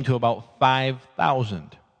those came to about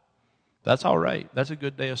 5,000. That's all right. That's a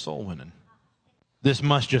good day of soul winning. This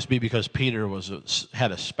must just be because Peter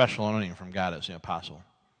had a special anointing from God as the apostle.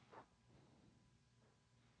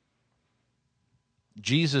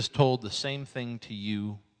 Jesus told the same thing to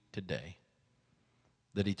you today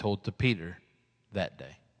that he told to Peter that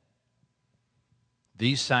day.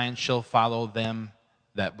 These signs shall follow them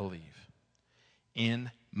that believe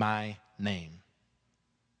in my name.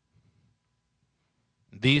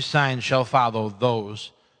 These signs shall follow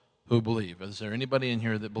those who believe. Is there anybody in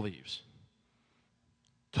here that believes?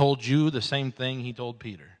 Told you the same thing he told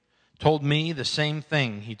Peter. Told me the same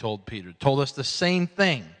thing he told Peter. Told us the same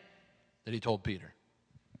thing that he told Peter.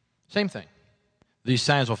 Same thing. These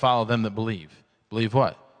signs will follow them that believe. Believe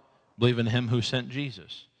what? Believe in him who sent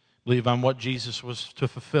Jesus. Believe on what Jesus was to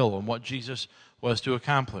fulfill and what Jesus was to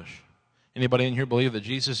accomplish. Anybody in here believe that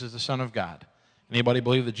Jesus is the Son of God? Anybody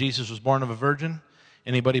believe that Jesus was born of a virgin?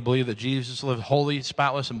 Anybody believe that Jesus lived holy,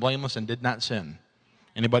 spotless, and blameless and did not sin?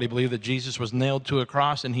 Anybody believe that Jesus was nailed to a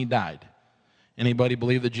cross and he died? Anybody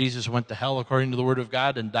believe that Jesus went to hell according to the Word of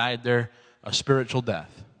God and died there a spiritual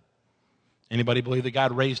death? Anybody believe that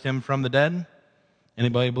God raised him from the dead?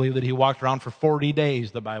 Anybody believe that he walked around for 40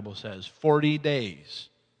 days, the Bible says? 40 days.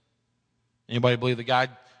 Anybody believe that God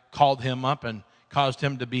called him up and caused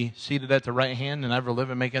him to be seated at the right hand and ever live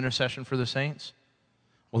and make intercession for the saints?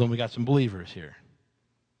 Well, then we got some believers here.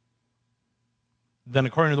 Then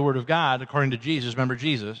according to the Word of God, according to Jesus, remember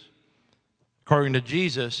Jesus, according to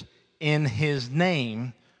Jesus, in his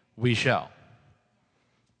name we shall.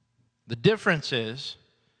 The difference is,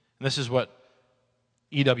 and this is what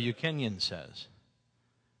E.W. Kenyon says,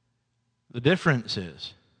 the difference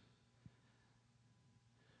is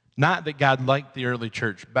not that God liked the early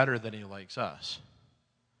church better than he likes us.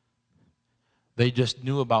 They just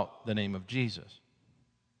knew about the name of Jesus.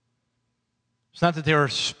 It's not that they were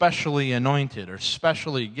specially anointed or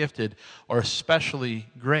specially gifted or specially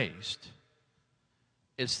graced.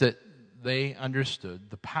 It's that they understood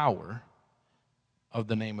the power of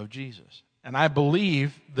the name of Jesus. And I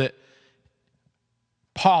believe that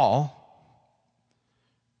Paul,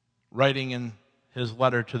 writing in his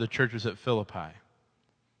letter to the churches at Philippi,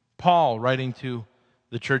 Paul writing to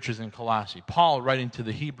the churches in Colossae, Paul writing to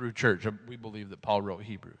the Hebrew church, we believe that Paul wrote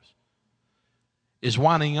Hebrews, is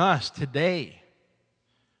wanting us today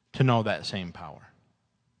to know that same power,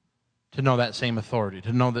 to know that same authority,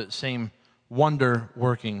 to know that same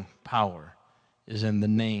wonder-working power is in the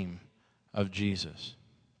name of Jesus.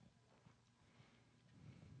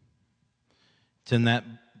 It's in that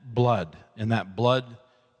blood, and that blood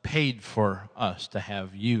paid for us to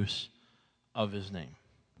have use of his name.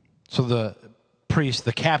 So the priest,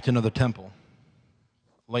 the captain of the temple,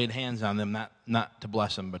 laid hands on them, not to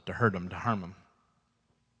bless them, but to hurt them, to harm them.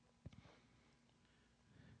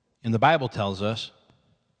 And the Bible tells us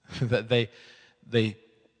that they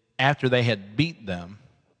after they had beat them,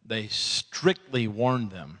 they strictly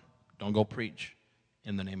warned them Don't go preach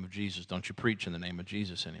in the name of Jesus. Don't you preach in the name of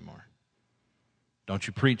Jesus anymore. Don't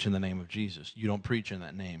you preach in the name of Jesus. You don't preach in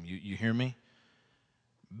that name. You hear me?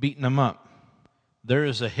 Beating them up. There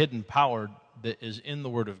is a hidden power that is in the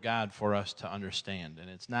Word of God for us to understand. And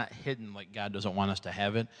it's not hidden like God doesn't want us to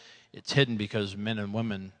have it. It's hidden because men and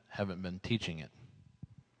women haven't been teaching it.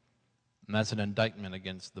 And that's an indictment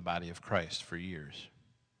against the body of Christ for years.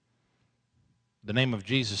 The name of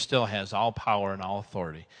Jesus still has all power and all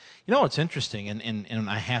authority. You know what's interesting, and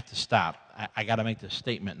I have to stop. I got to make this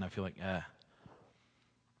statement, and I feel like,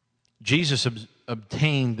 Jesus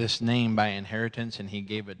obtained this name by inheritance, and he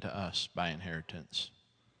gave it to us by inheritance.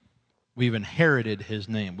 We've inherited his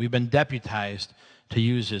name. We've been deputized to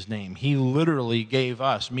use his name. He literally gave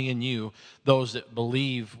us, me and you, those that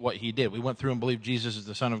believe what he did. We went through and believed Jesus is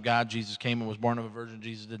the Son of God. Jesus came and was born of a virgin.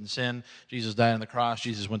 Jesus didn't sin. Jesus died on the cross.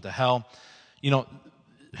 Jesus went to hell. You know,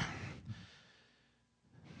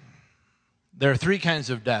 there are three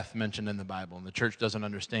kinds of death mentioned in the Bible, and the church doesn't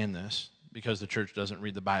understand this because the church doesn't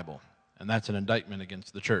read the Bible, and that's an indictment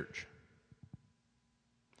against the church.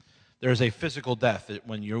 There is a physical death that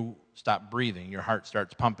when you stop breathing, your heart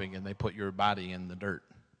starts pumping, and they put your body in the dirt.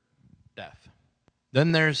 Death.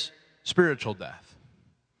 Then there's spiritual death.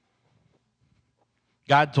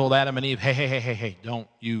 God told Adam and Eve, hey, don't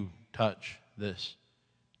you touch this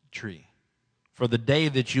tree. For the day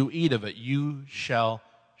that you eat of it, you shall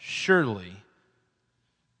surely.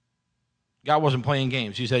 God wasn't playing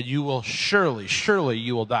games. He said, you will surely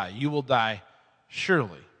you will die. You will die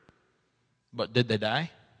surely. But did they die?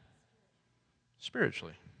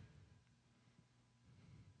 Spiritually.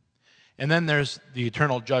 And then there's the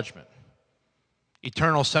eternal judgment.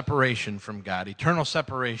 Eternal separation from God. Eternal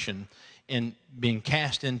separation in being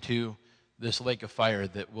cast into this lake of fire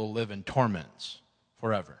that will live in torments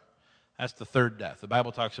forever. That's the third death. The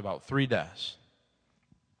Bible talks about three deaths.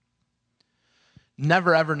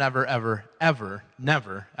 Never, ever,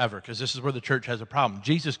 because this is where the church has a problem.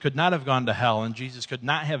 Jesus could not have gone to hell, and Jesus could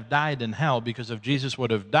not have died in hell, because if Jesus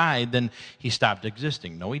would have died, then he stopped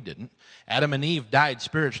existing. No, he didn't. Adam and Eve died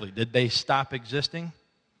spiritually. Did they stop existing?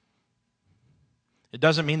 It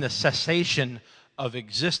doesn't mean the cessation of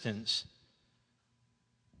existence.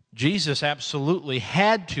 Jesus absolutely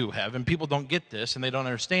had to have, and people don't get this and they don't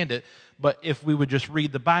understand it, but if we would just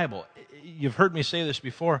read the Bible. You've heard me say this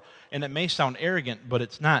before, and it may sound arrogant, but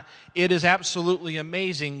it's not. It is absolutely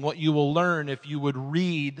amazing what you will learn if you would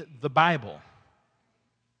read the Bible.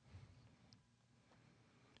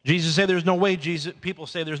 Jesus said there's no way people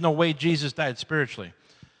say there's no way Jesus died spiritually.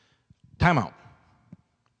 Time out.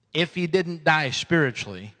 If he didn't die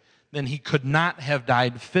spiritually, then he could not have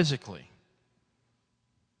died physically.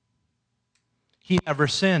 He never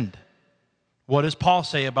sinned. What does Paul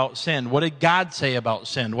say about sin? What did God say about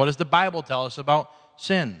sin? What does the Bible tell us about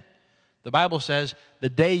sin? The Bible says, the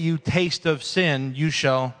day you taste of sin, you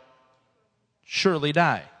shall surely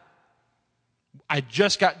die. I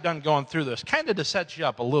just got done going through this, kind of to set you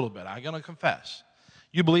up a little bit. I'm going to confess.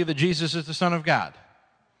 You believe that Jesus is the Son of God.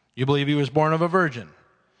 You believe he was born of a virgin.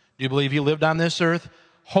 Do you believe he lived on this earth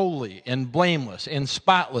holy and blameless and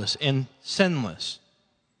spotless and sinless?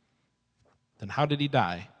 Then how did he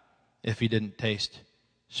die if he didn't taste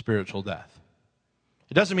spiritual death?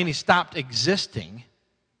 It doesn't mean he stopped existing.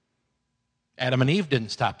 Adam and Eve didn't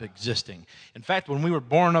stop existing. In fact, when we were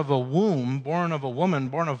born of a womb, born of a woman,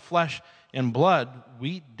 born of flesh and blood,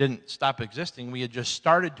 we didn't stop existing. We had just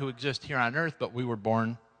started to exist here on earth, but we were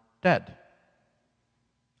born dead.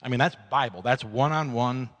 I mean, that's Bible. That's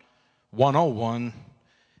one-on-one, 101,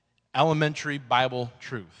 elementary Bible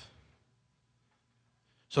truth.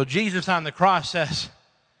 So Jesus on the cross says,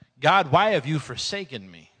 God, why have you forsaken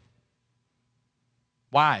me?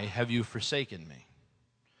 Why have you forsaken me?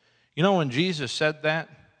 You know, when Jesus said that,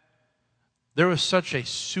 there was such a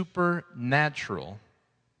supernatural,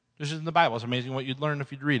 this is in the Bible, it's amazing what you'd learn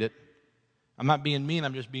if you'd read it. I'm not being mean,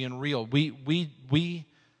 I'm just being real. We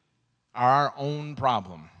are our own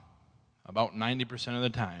problem about 90% of the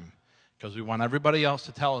time, because we want everybody else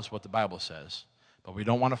to tell us what the Bible says, but we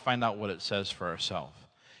don't want to find out what it says for ourselves.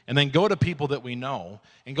 And then go to people that we know,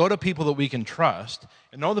 and go to people that we can trust,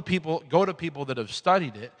 and go to people that have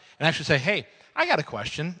studied it, and actually say, hey, I got a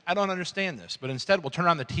question. I don't understand this. But instead, we'll turn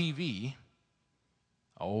on the TV.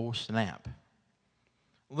 Oh, snap.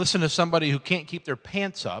 Listen to somebody who can't keep their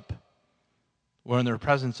pants up. We're in the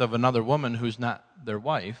presence of another woman who's not their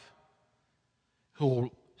wife, who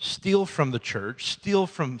will steal from the church, steal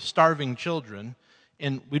from starving children,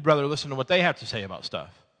 and we'd rather listen to what they have to say about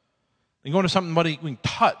stuff. And go to somebody we can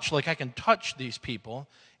touch, like I can touch these people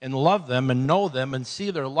and love them and know them and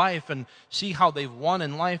see their life and see how they've won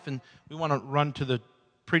in life, and we want to run to the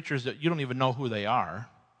preachers that you don't even know who they are.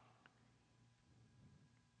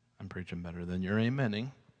 I'm preaching better than you're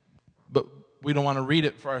amening. But we don't want to read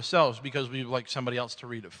it for ourselves because we'd like somebody else to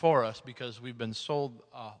read it for us because we've been sold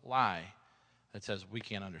a lie that says we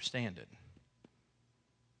can't understand it.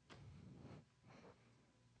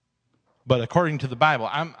 But according to the Bible,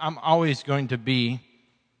 I'm always going to be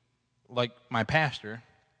like my pastor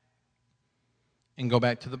and go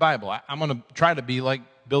back to the Bible. I'm going to try to be like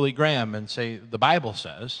Billy Graham and say, the Bible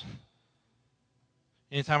says.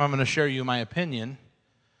 Anytime I'm going to share you my opinion,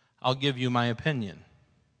 I'll give you my opinion.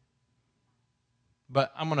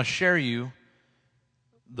 But I'm going to share you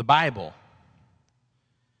the Bible.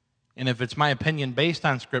 And if it's my opinion based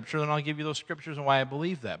on Scripture, then I'll give you those Scriptures and why I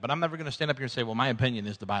believe that. But I'm never going to stand up here and say, well, my opinion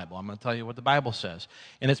is the Bible. I'm going to tell you what the Bible says.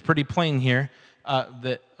 And it's pretty plain here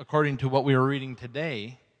that according to what we were reading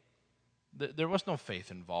today, there was no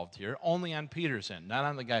faith involved here, only on Peter's end, not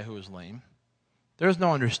on the guy who was lame. There's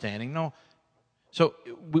no understanding, no. So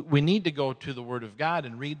we need to go to the Word of God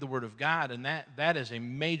and read the Word of God, and that is a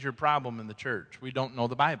major problem in the church. We don't know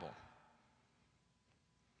the Bible.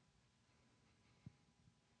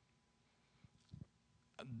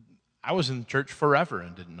 I was in church forever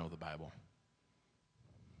and didn't know the Bible.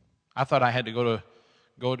 I thought I had to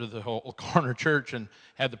go to the whole corner church and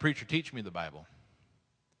have the preacher teach me the Bible.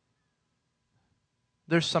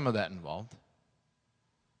 There's some of that involved.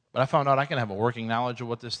 But I found out I can have a working knowledge of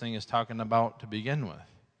what this thing is talking about to begin with.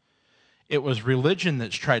 It was religion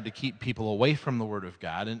that's tried to keep people away from the Word of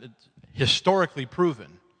God, and it's historically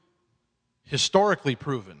proven. Historically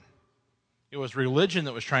proven. It was religion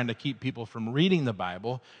that was trying to keep people from reading the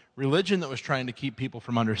Bible, religion that was trying to keep people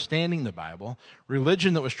from understanding the Bible,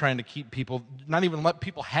 religion that was trying to keep people, not even let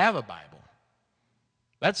people have a Bible.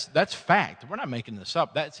 That's fact. We're not making this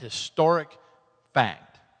up. That's historic fact.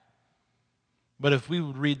 But if we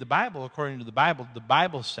would read the Bible, according to the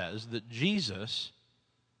Bible says that Jesus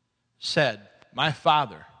said, my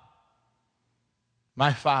Father,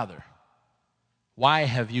 why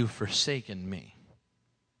have you forsaken me?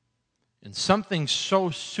 And something so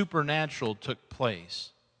supernatural took place.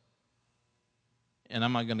 And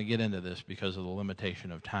I'm not going to get into this because of the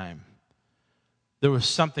limitation of time. There was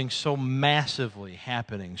something so massively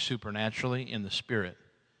happening supernaturally in the Spirit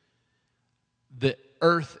that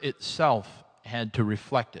earth itself had to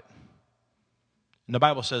reflect it. And the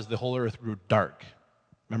Bible says the whole earth grew dark.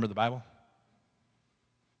 Remember the Bible?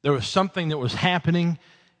 There was something that was happening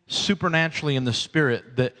supernaturally in the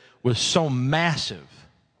Spirit that was so massive.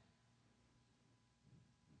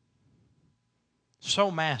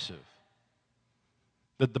 So massive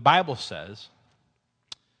that the Bible says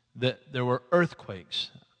that there were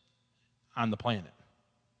earthquakes on the planet,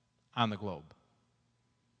 on the globe.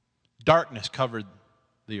 Darkness covered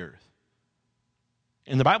the earth.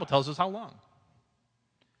 And the Bible tells us how long.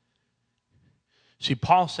 See,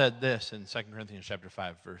 Paul said this in 2 Corinthians chapter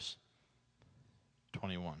 5, verse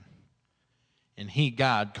 21. And he,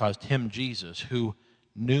 God, caused him, Jesus, who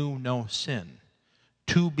knew no sin,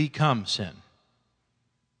 to become sin.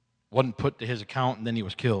 Wasn't put to his account and then he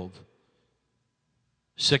was killed.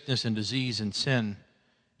 Sickness and disease and sin,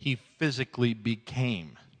 he physically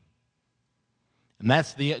became.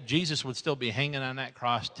 And Jesus would still be hanging on that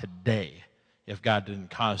cross today if God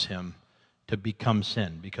didn't cause him to become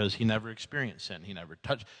sin, because he never experienced sin. He never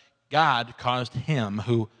touched. God caused him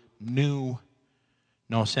who knew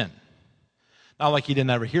no sin. Not like he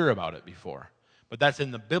didn't ever hear about it before, but that's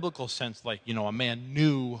in the biblical sense, like, a man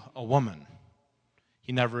knew a woman.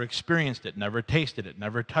 He never experienced it, never tasted it,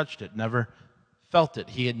 never touched it, never felt it.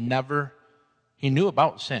 He knew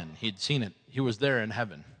about sin. He had seen it. He was there in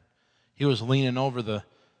heaven. He was leaning over the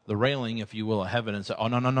railing, if you will, of heaven and said, oh,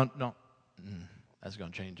 no. That's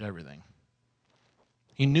going to change everything.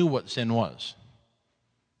 He knew what sin was.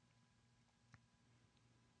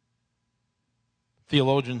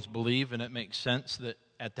 Theologians believe, and it makes sense, that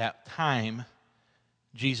at that time,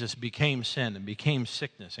 Jesus became sin and became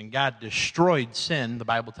sickness, and God destroyed sin, the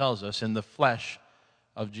Bible tells us, in the flesh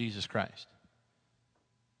of Jesus Christ.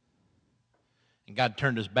 And God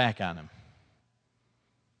turned his back on him.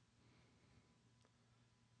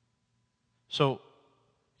 So,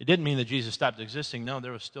 it didn't mean that Jesus stopped existing. No,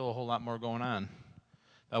 there was still a whole lot more going on.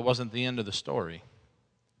 That wasn't the end of the story.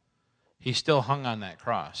 He still hung on that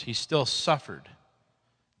cross. He still suffered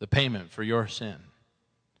the payment for your sin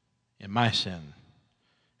and my sin.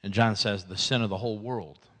 And John says, the sin of the whole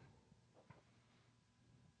world.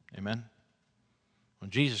 Amen? When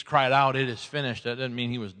Jesus cried out, it is finished, that doesn't mean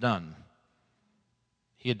he was done.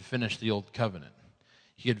 He had finished the old covenant.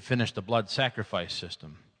 He had finished the blood sacrifice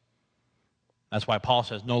system. That's why Paul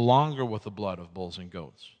says, no longer with the blood of bulls and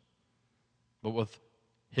goats, but with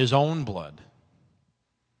His own blood.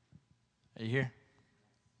 Are you here?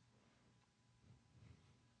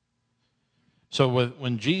 So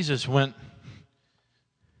when Jesus went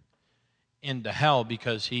into hell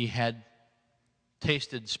because he had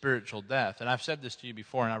tasted spiritual death, and I've said this to you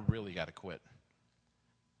before, and I really got to quit.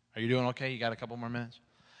 Are you doing okay? You got a couple more minutes?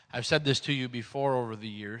 I've said this to you before over the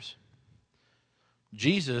years.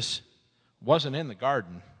 Jesus wasn't in the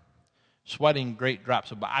garden sweating great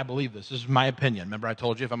drops of blood. I believe this. This is my opinion. Remember I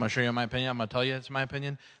told you if I'm going to show you my opinion, I'm going to tell you it's my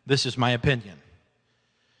opinion. This is my opinion.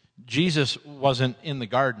 Jesus wasn't in the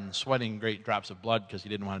garden sweating great drops of blood because he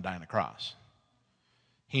didn't want to die on the cross.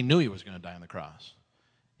 He knew he was going to die on the cross.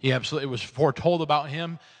 It was foretold about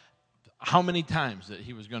him how many times that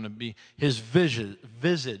he was going to be, his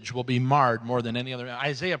visage will be marred more than any other.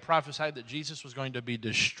 Isaiah prophesied that Jesus was going to be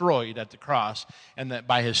destroyed at the cross, and that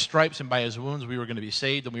by his stripes and by his wounds we were going to be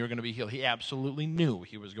saved and we were going to be healed. He absolutely knew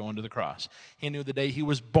he was going to the cross. He knew the day he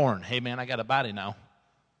was born, hey man, I got a body now.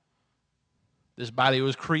 This body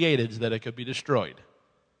was created so that it could be destroyed.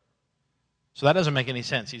 So that doesn't make any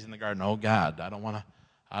sense. He's in the garden, oh God, I don't want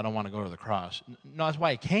to go to the cross. No, that's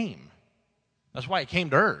why he came. That's why he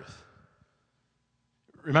came to earth.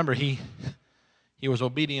 Remember, he was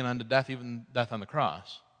obedient unto death, even death on the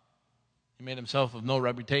cross. He made himself of no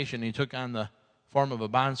reputation. He took on the form of a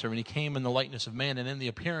bondservant. He came in the likeness of man, and in the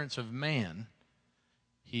appearance of man,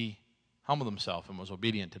 he humbled himself and was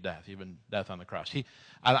obedient to death, even death on the cross.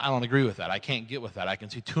 I don't agree with that. I can't get with that. I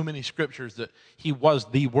can see too many scriptures that he was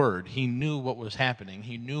the Word. He knew what was happening.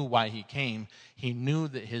 He knew why he came. He knew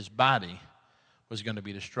that his body was going to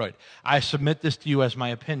be destroyed. I submit this to you as my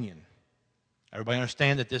opinion. Everybody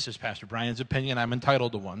understand that this is Pastor Brian's opinion. I'm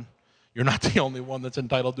entitled to one. You're not the only one that's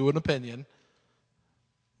entitled to an opinion.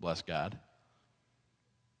 Bless God.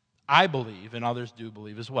 I believe, and others do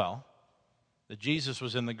believe as well, that Jesus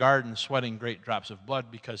was in the garden sweating great drops of blood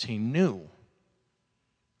because he knew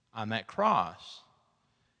on that cross,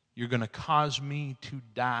 you're going to cause me to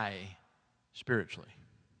die spiritually.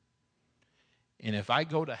 And if I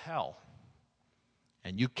go to hell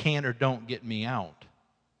and you can or don't get me out,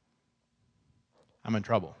 I'm in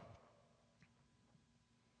trouble.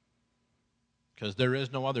 Because there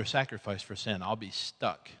is no other sacrifice for sin. I'll be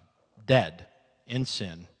stuck, dead, in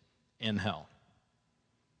sin, in hell.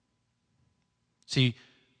 See,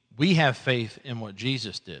 we have faith in what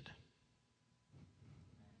Jesus did.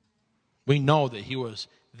 We know that he was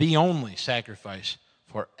the only sacrifice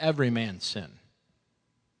for every man's sin.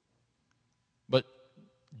 But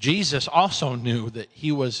Jesus also knew that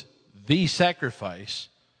he was the sacrifice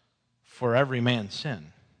for every man's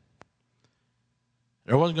sin.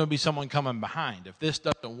 There wasn't going to be someone coming behind. If this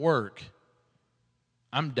doesn't work,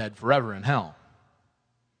 I'm dead forever in hell.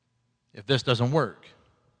 If this doesn't work.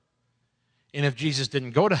 And if Jesus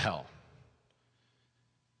didn't go to hell,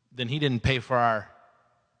 then he didn't pay for our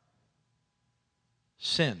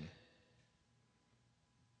sin.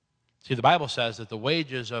 See, the Bible says that the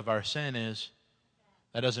wages of our sin is,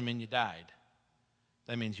 that doesn't mean you died.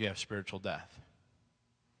 That means you have spiritual death.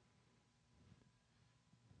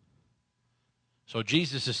 So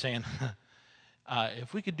Jesus is saying,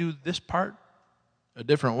 if we could do this part a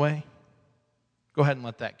different way, go ahead and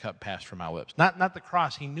let that cup pass from my lips. Not the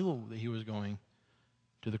cross. He knew that he was going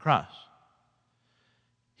to the cross.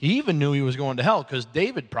 He even knew he was going to hell because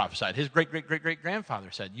David prophesied. His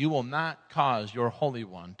great-great-great-great-grandfather said, you will not cause your Holy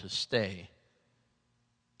One to stay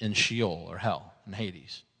in Sheol or hell, in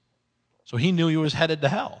Hades. So he knew he was headed to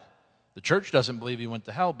hell. The church doesn't believe he went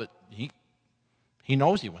to hell, but he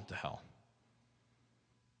knows he went to hell.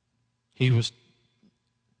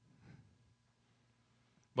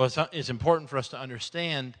 But it's important for us to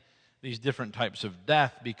understand these different types of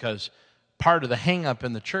death because part of the hang-up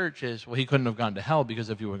in the church is, well, he couldn't have gone to hell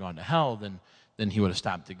because if he would have gone to hell, then he would have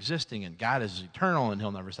stopped existing, and God is eternal and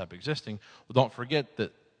he'll never stop existing. Well, don't forget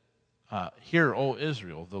that hear, O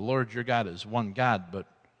Israel, the Lord your God is one God, but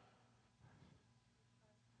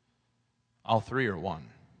all three are one.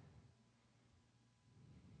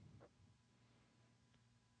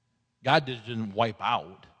 God didn't wipe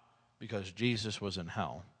out because Jesus was in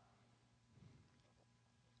hell.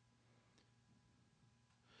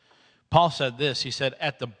 Paul said this, he said,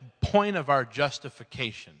 at the point of our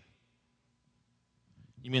justification.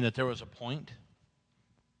 You mean that there was a point?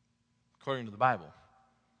 According to the Bible.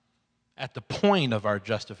 At the point of our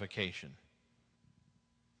justification,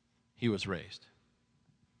 he was raised.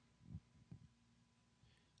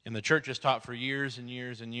 And the church has taught for years and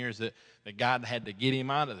years and years that God had to get him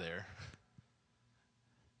out of there.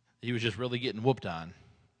 He was just really getting whooped on.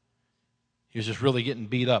 He was just really getting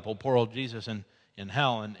beat up. Oh, poor old Jesus in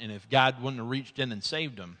hell. And if God wouldn't have reached in and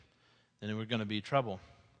saved him, then there was going to be trouble.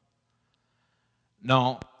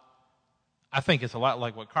 No, I think it's a lot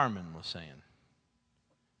like what Carmen was saying.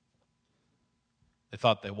 They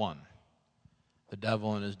thought they won. The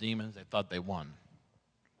devil and his demons, they thought they won.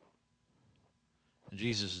 And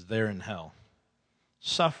Jesus is there in hell,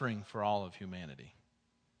 suffering for all of humanity.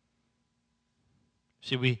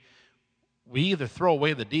 See, we either throw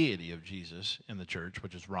away the deity of Jesus in the church,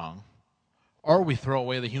 which is wrong, or we throw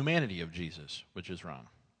away the humanity of Jesus, which is wrong.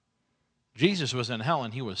 Jesus was in hell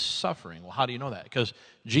and he was suffering. Well, how do you know that? Because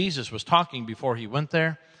Jesus was talking before he went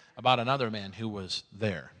there about another man who was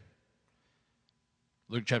there.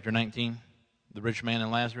 Luke chapter 19, the rich man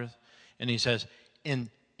and Lazarus. And he says, in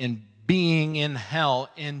being in hell,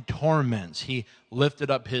 in torments, he lifted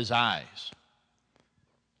up his eyes.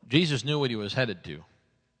 Jesus knew what he was headed to.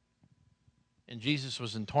 And Jesus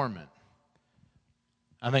was in torment.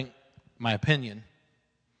 I think, my opinion,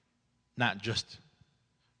 not just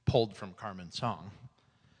pulled from Carmen's song,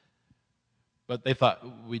 but they thought,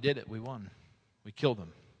 we did it, we won. We killed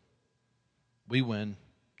him. We win,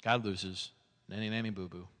 God loses, nanny, nanny,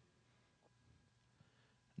 boo-boo.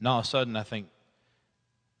 And all of a sudden, I think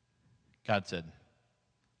God said,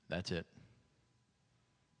 that's it.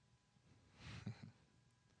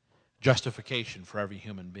 Justification for every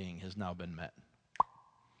human being has now been met.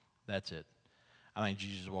 That's it. I think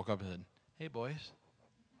Jesus woke up and said, hey, boys,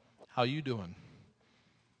 how you doing?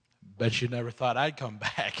 Bet you never thought I'd come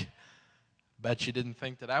back. Bet you didn't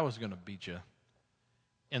think that I was going to beat you.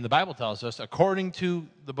 And the Bible tells us, according to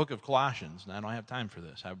the book of Colossians, and I don't have time for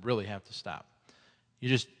this. I really have to stop. You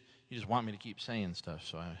just want me to keep saying stuff,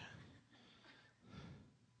 so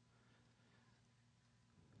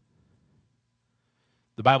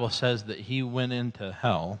the Bible says that he went into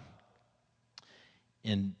hell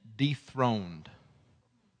and dethroned,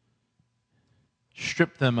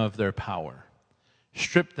 stripped them of their power,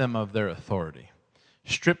 stripped them of their authority,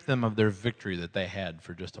 stripped them of their victory that they had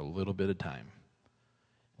for just a little bit of time,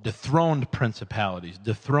 dethroned principalities,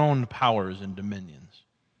 dethroned powers and dominions,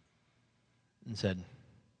 and said,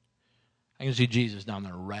 I can see Jesus down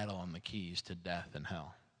there rattling the keys to death and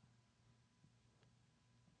hell.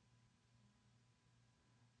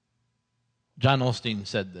 John Osteen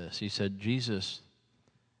said this. He said, Jesus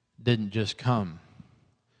didn't just come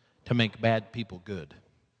to make bad people good.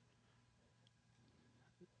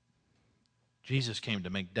 Jesus came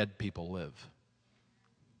to make dead people live.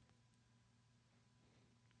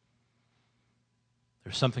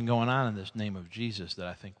 There's something going on in this name of Jesus that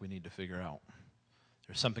I think we need to figure out.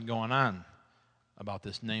 There's something going on about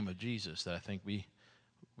this name of Jesus that I think we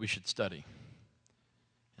should study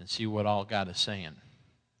and see what all God is saying.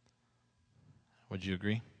 Would you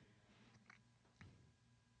agree?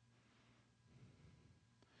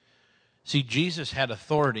 See, Jesus had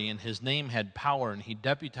authority and his name had power, and he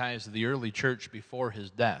deputized the early church before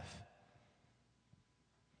his death.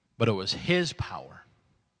 But it was his power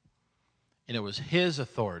and it was his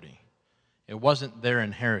authority. It wasn't their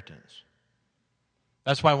inheritance.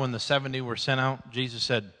 That's why when the 70 were sent out, Jesus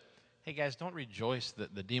said, hey guys, don't rejoice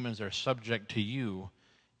that the demons are subject to you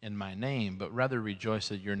in my name, but rather rejoice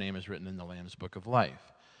that your name is written in the Lamb's book of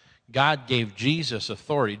life. God gave Jesus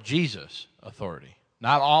authority,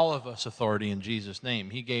 not all of us authority in Jesus' name.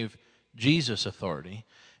 He gave Jesus authority,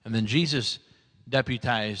 and then Jesus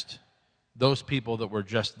deputized those people that were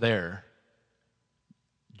just there,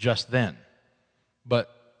 just then. But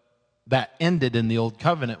that ended in the old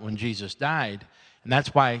covenant when Jesus died, and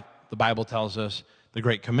that's why the Bible tells us the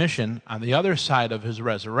Great Commission, on the other side of his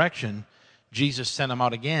resurrection, Jesus sent him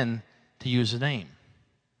out again to use his name.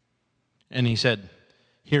 And he said,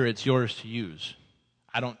 here, it's yours to use.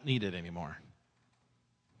 I don't need it anymore.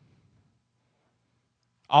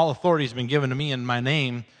 All authority has been given to me in my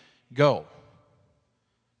name, go.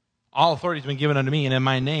 All authority has been given unto me, and in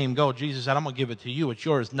my name, go. Jesus said, I'm going to give it to you. It's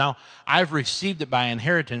yours. Now, I've received it by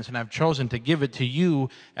inheritance, and I've chosen to give it to you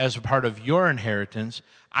as a part of your inheritance.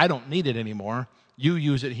 I don't need it anymore. You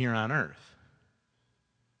use it here on earth.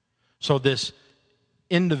 So this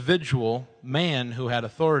individual man who had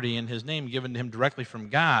authority in his name given to him directly from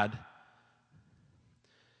God,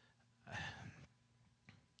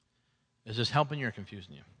 is this helping you or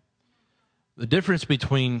confusing you? The difference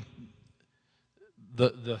between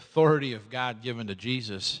the authority of God given to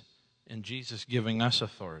Jesus and Jesus giving us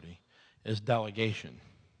authority is delegation.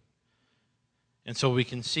 And so we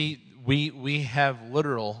can see we have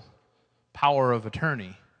literal power of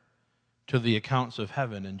attorney to the accounts of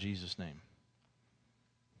heaven in Jesus' name.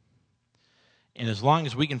 And as long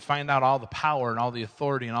as we can find out all the power and all the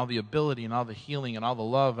authority and all the ability and all the healing and all the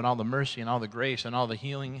love and all the mercy and all the grace and all the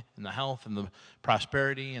healing and the health and the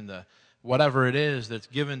prosperity and the whatever it is that's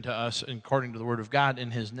given to us according to the Word of God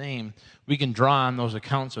in His name, we can draw on those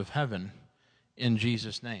accounts of heaven in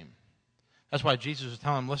Jesus' name. That's why Jesus was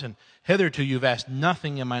telling them, listen, hitherto you've asked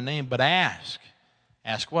nothing in my name, but ask.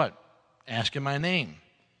 Ask what? Ask in my name,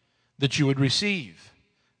 that you would receive,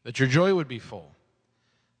 that your joy would be full.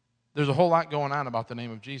 There's a whole lot going on about the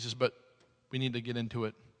name of Jesus, but we need to get into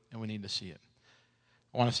it, and we need to see it.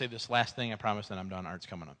 I want to say this last thing. I promise that I'm done. Art's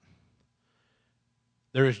coming up.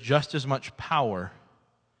 There is just as much power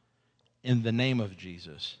in the name of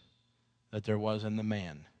Jesus that there was in the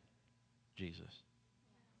man, Jesus.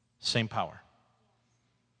 Same power.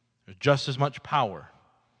 There's just as much power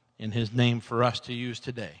in his name for us to use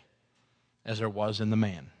today as there was in the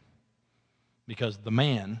man. Because the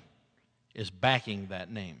man is backing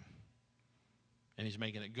that name. And he's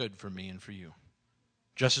making it good for me and for you.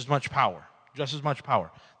 Just as much power. Just as much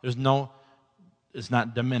power. It's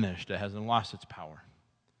not diminished. It hasn't lost its power.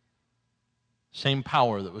 Same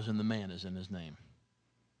power that was in the man is in his name.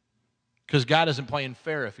 Because God isn't playing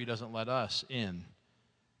fair if he doesn't let us in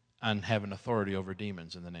on having authority over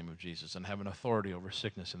demons in the name of Jesus, and having authority over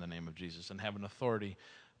sickness in the name of Jesus, and having authority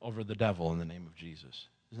over the devil in the name of Jesus.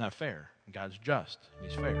 It's not fair. God's just.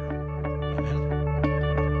 He's fair.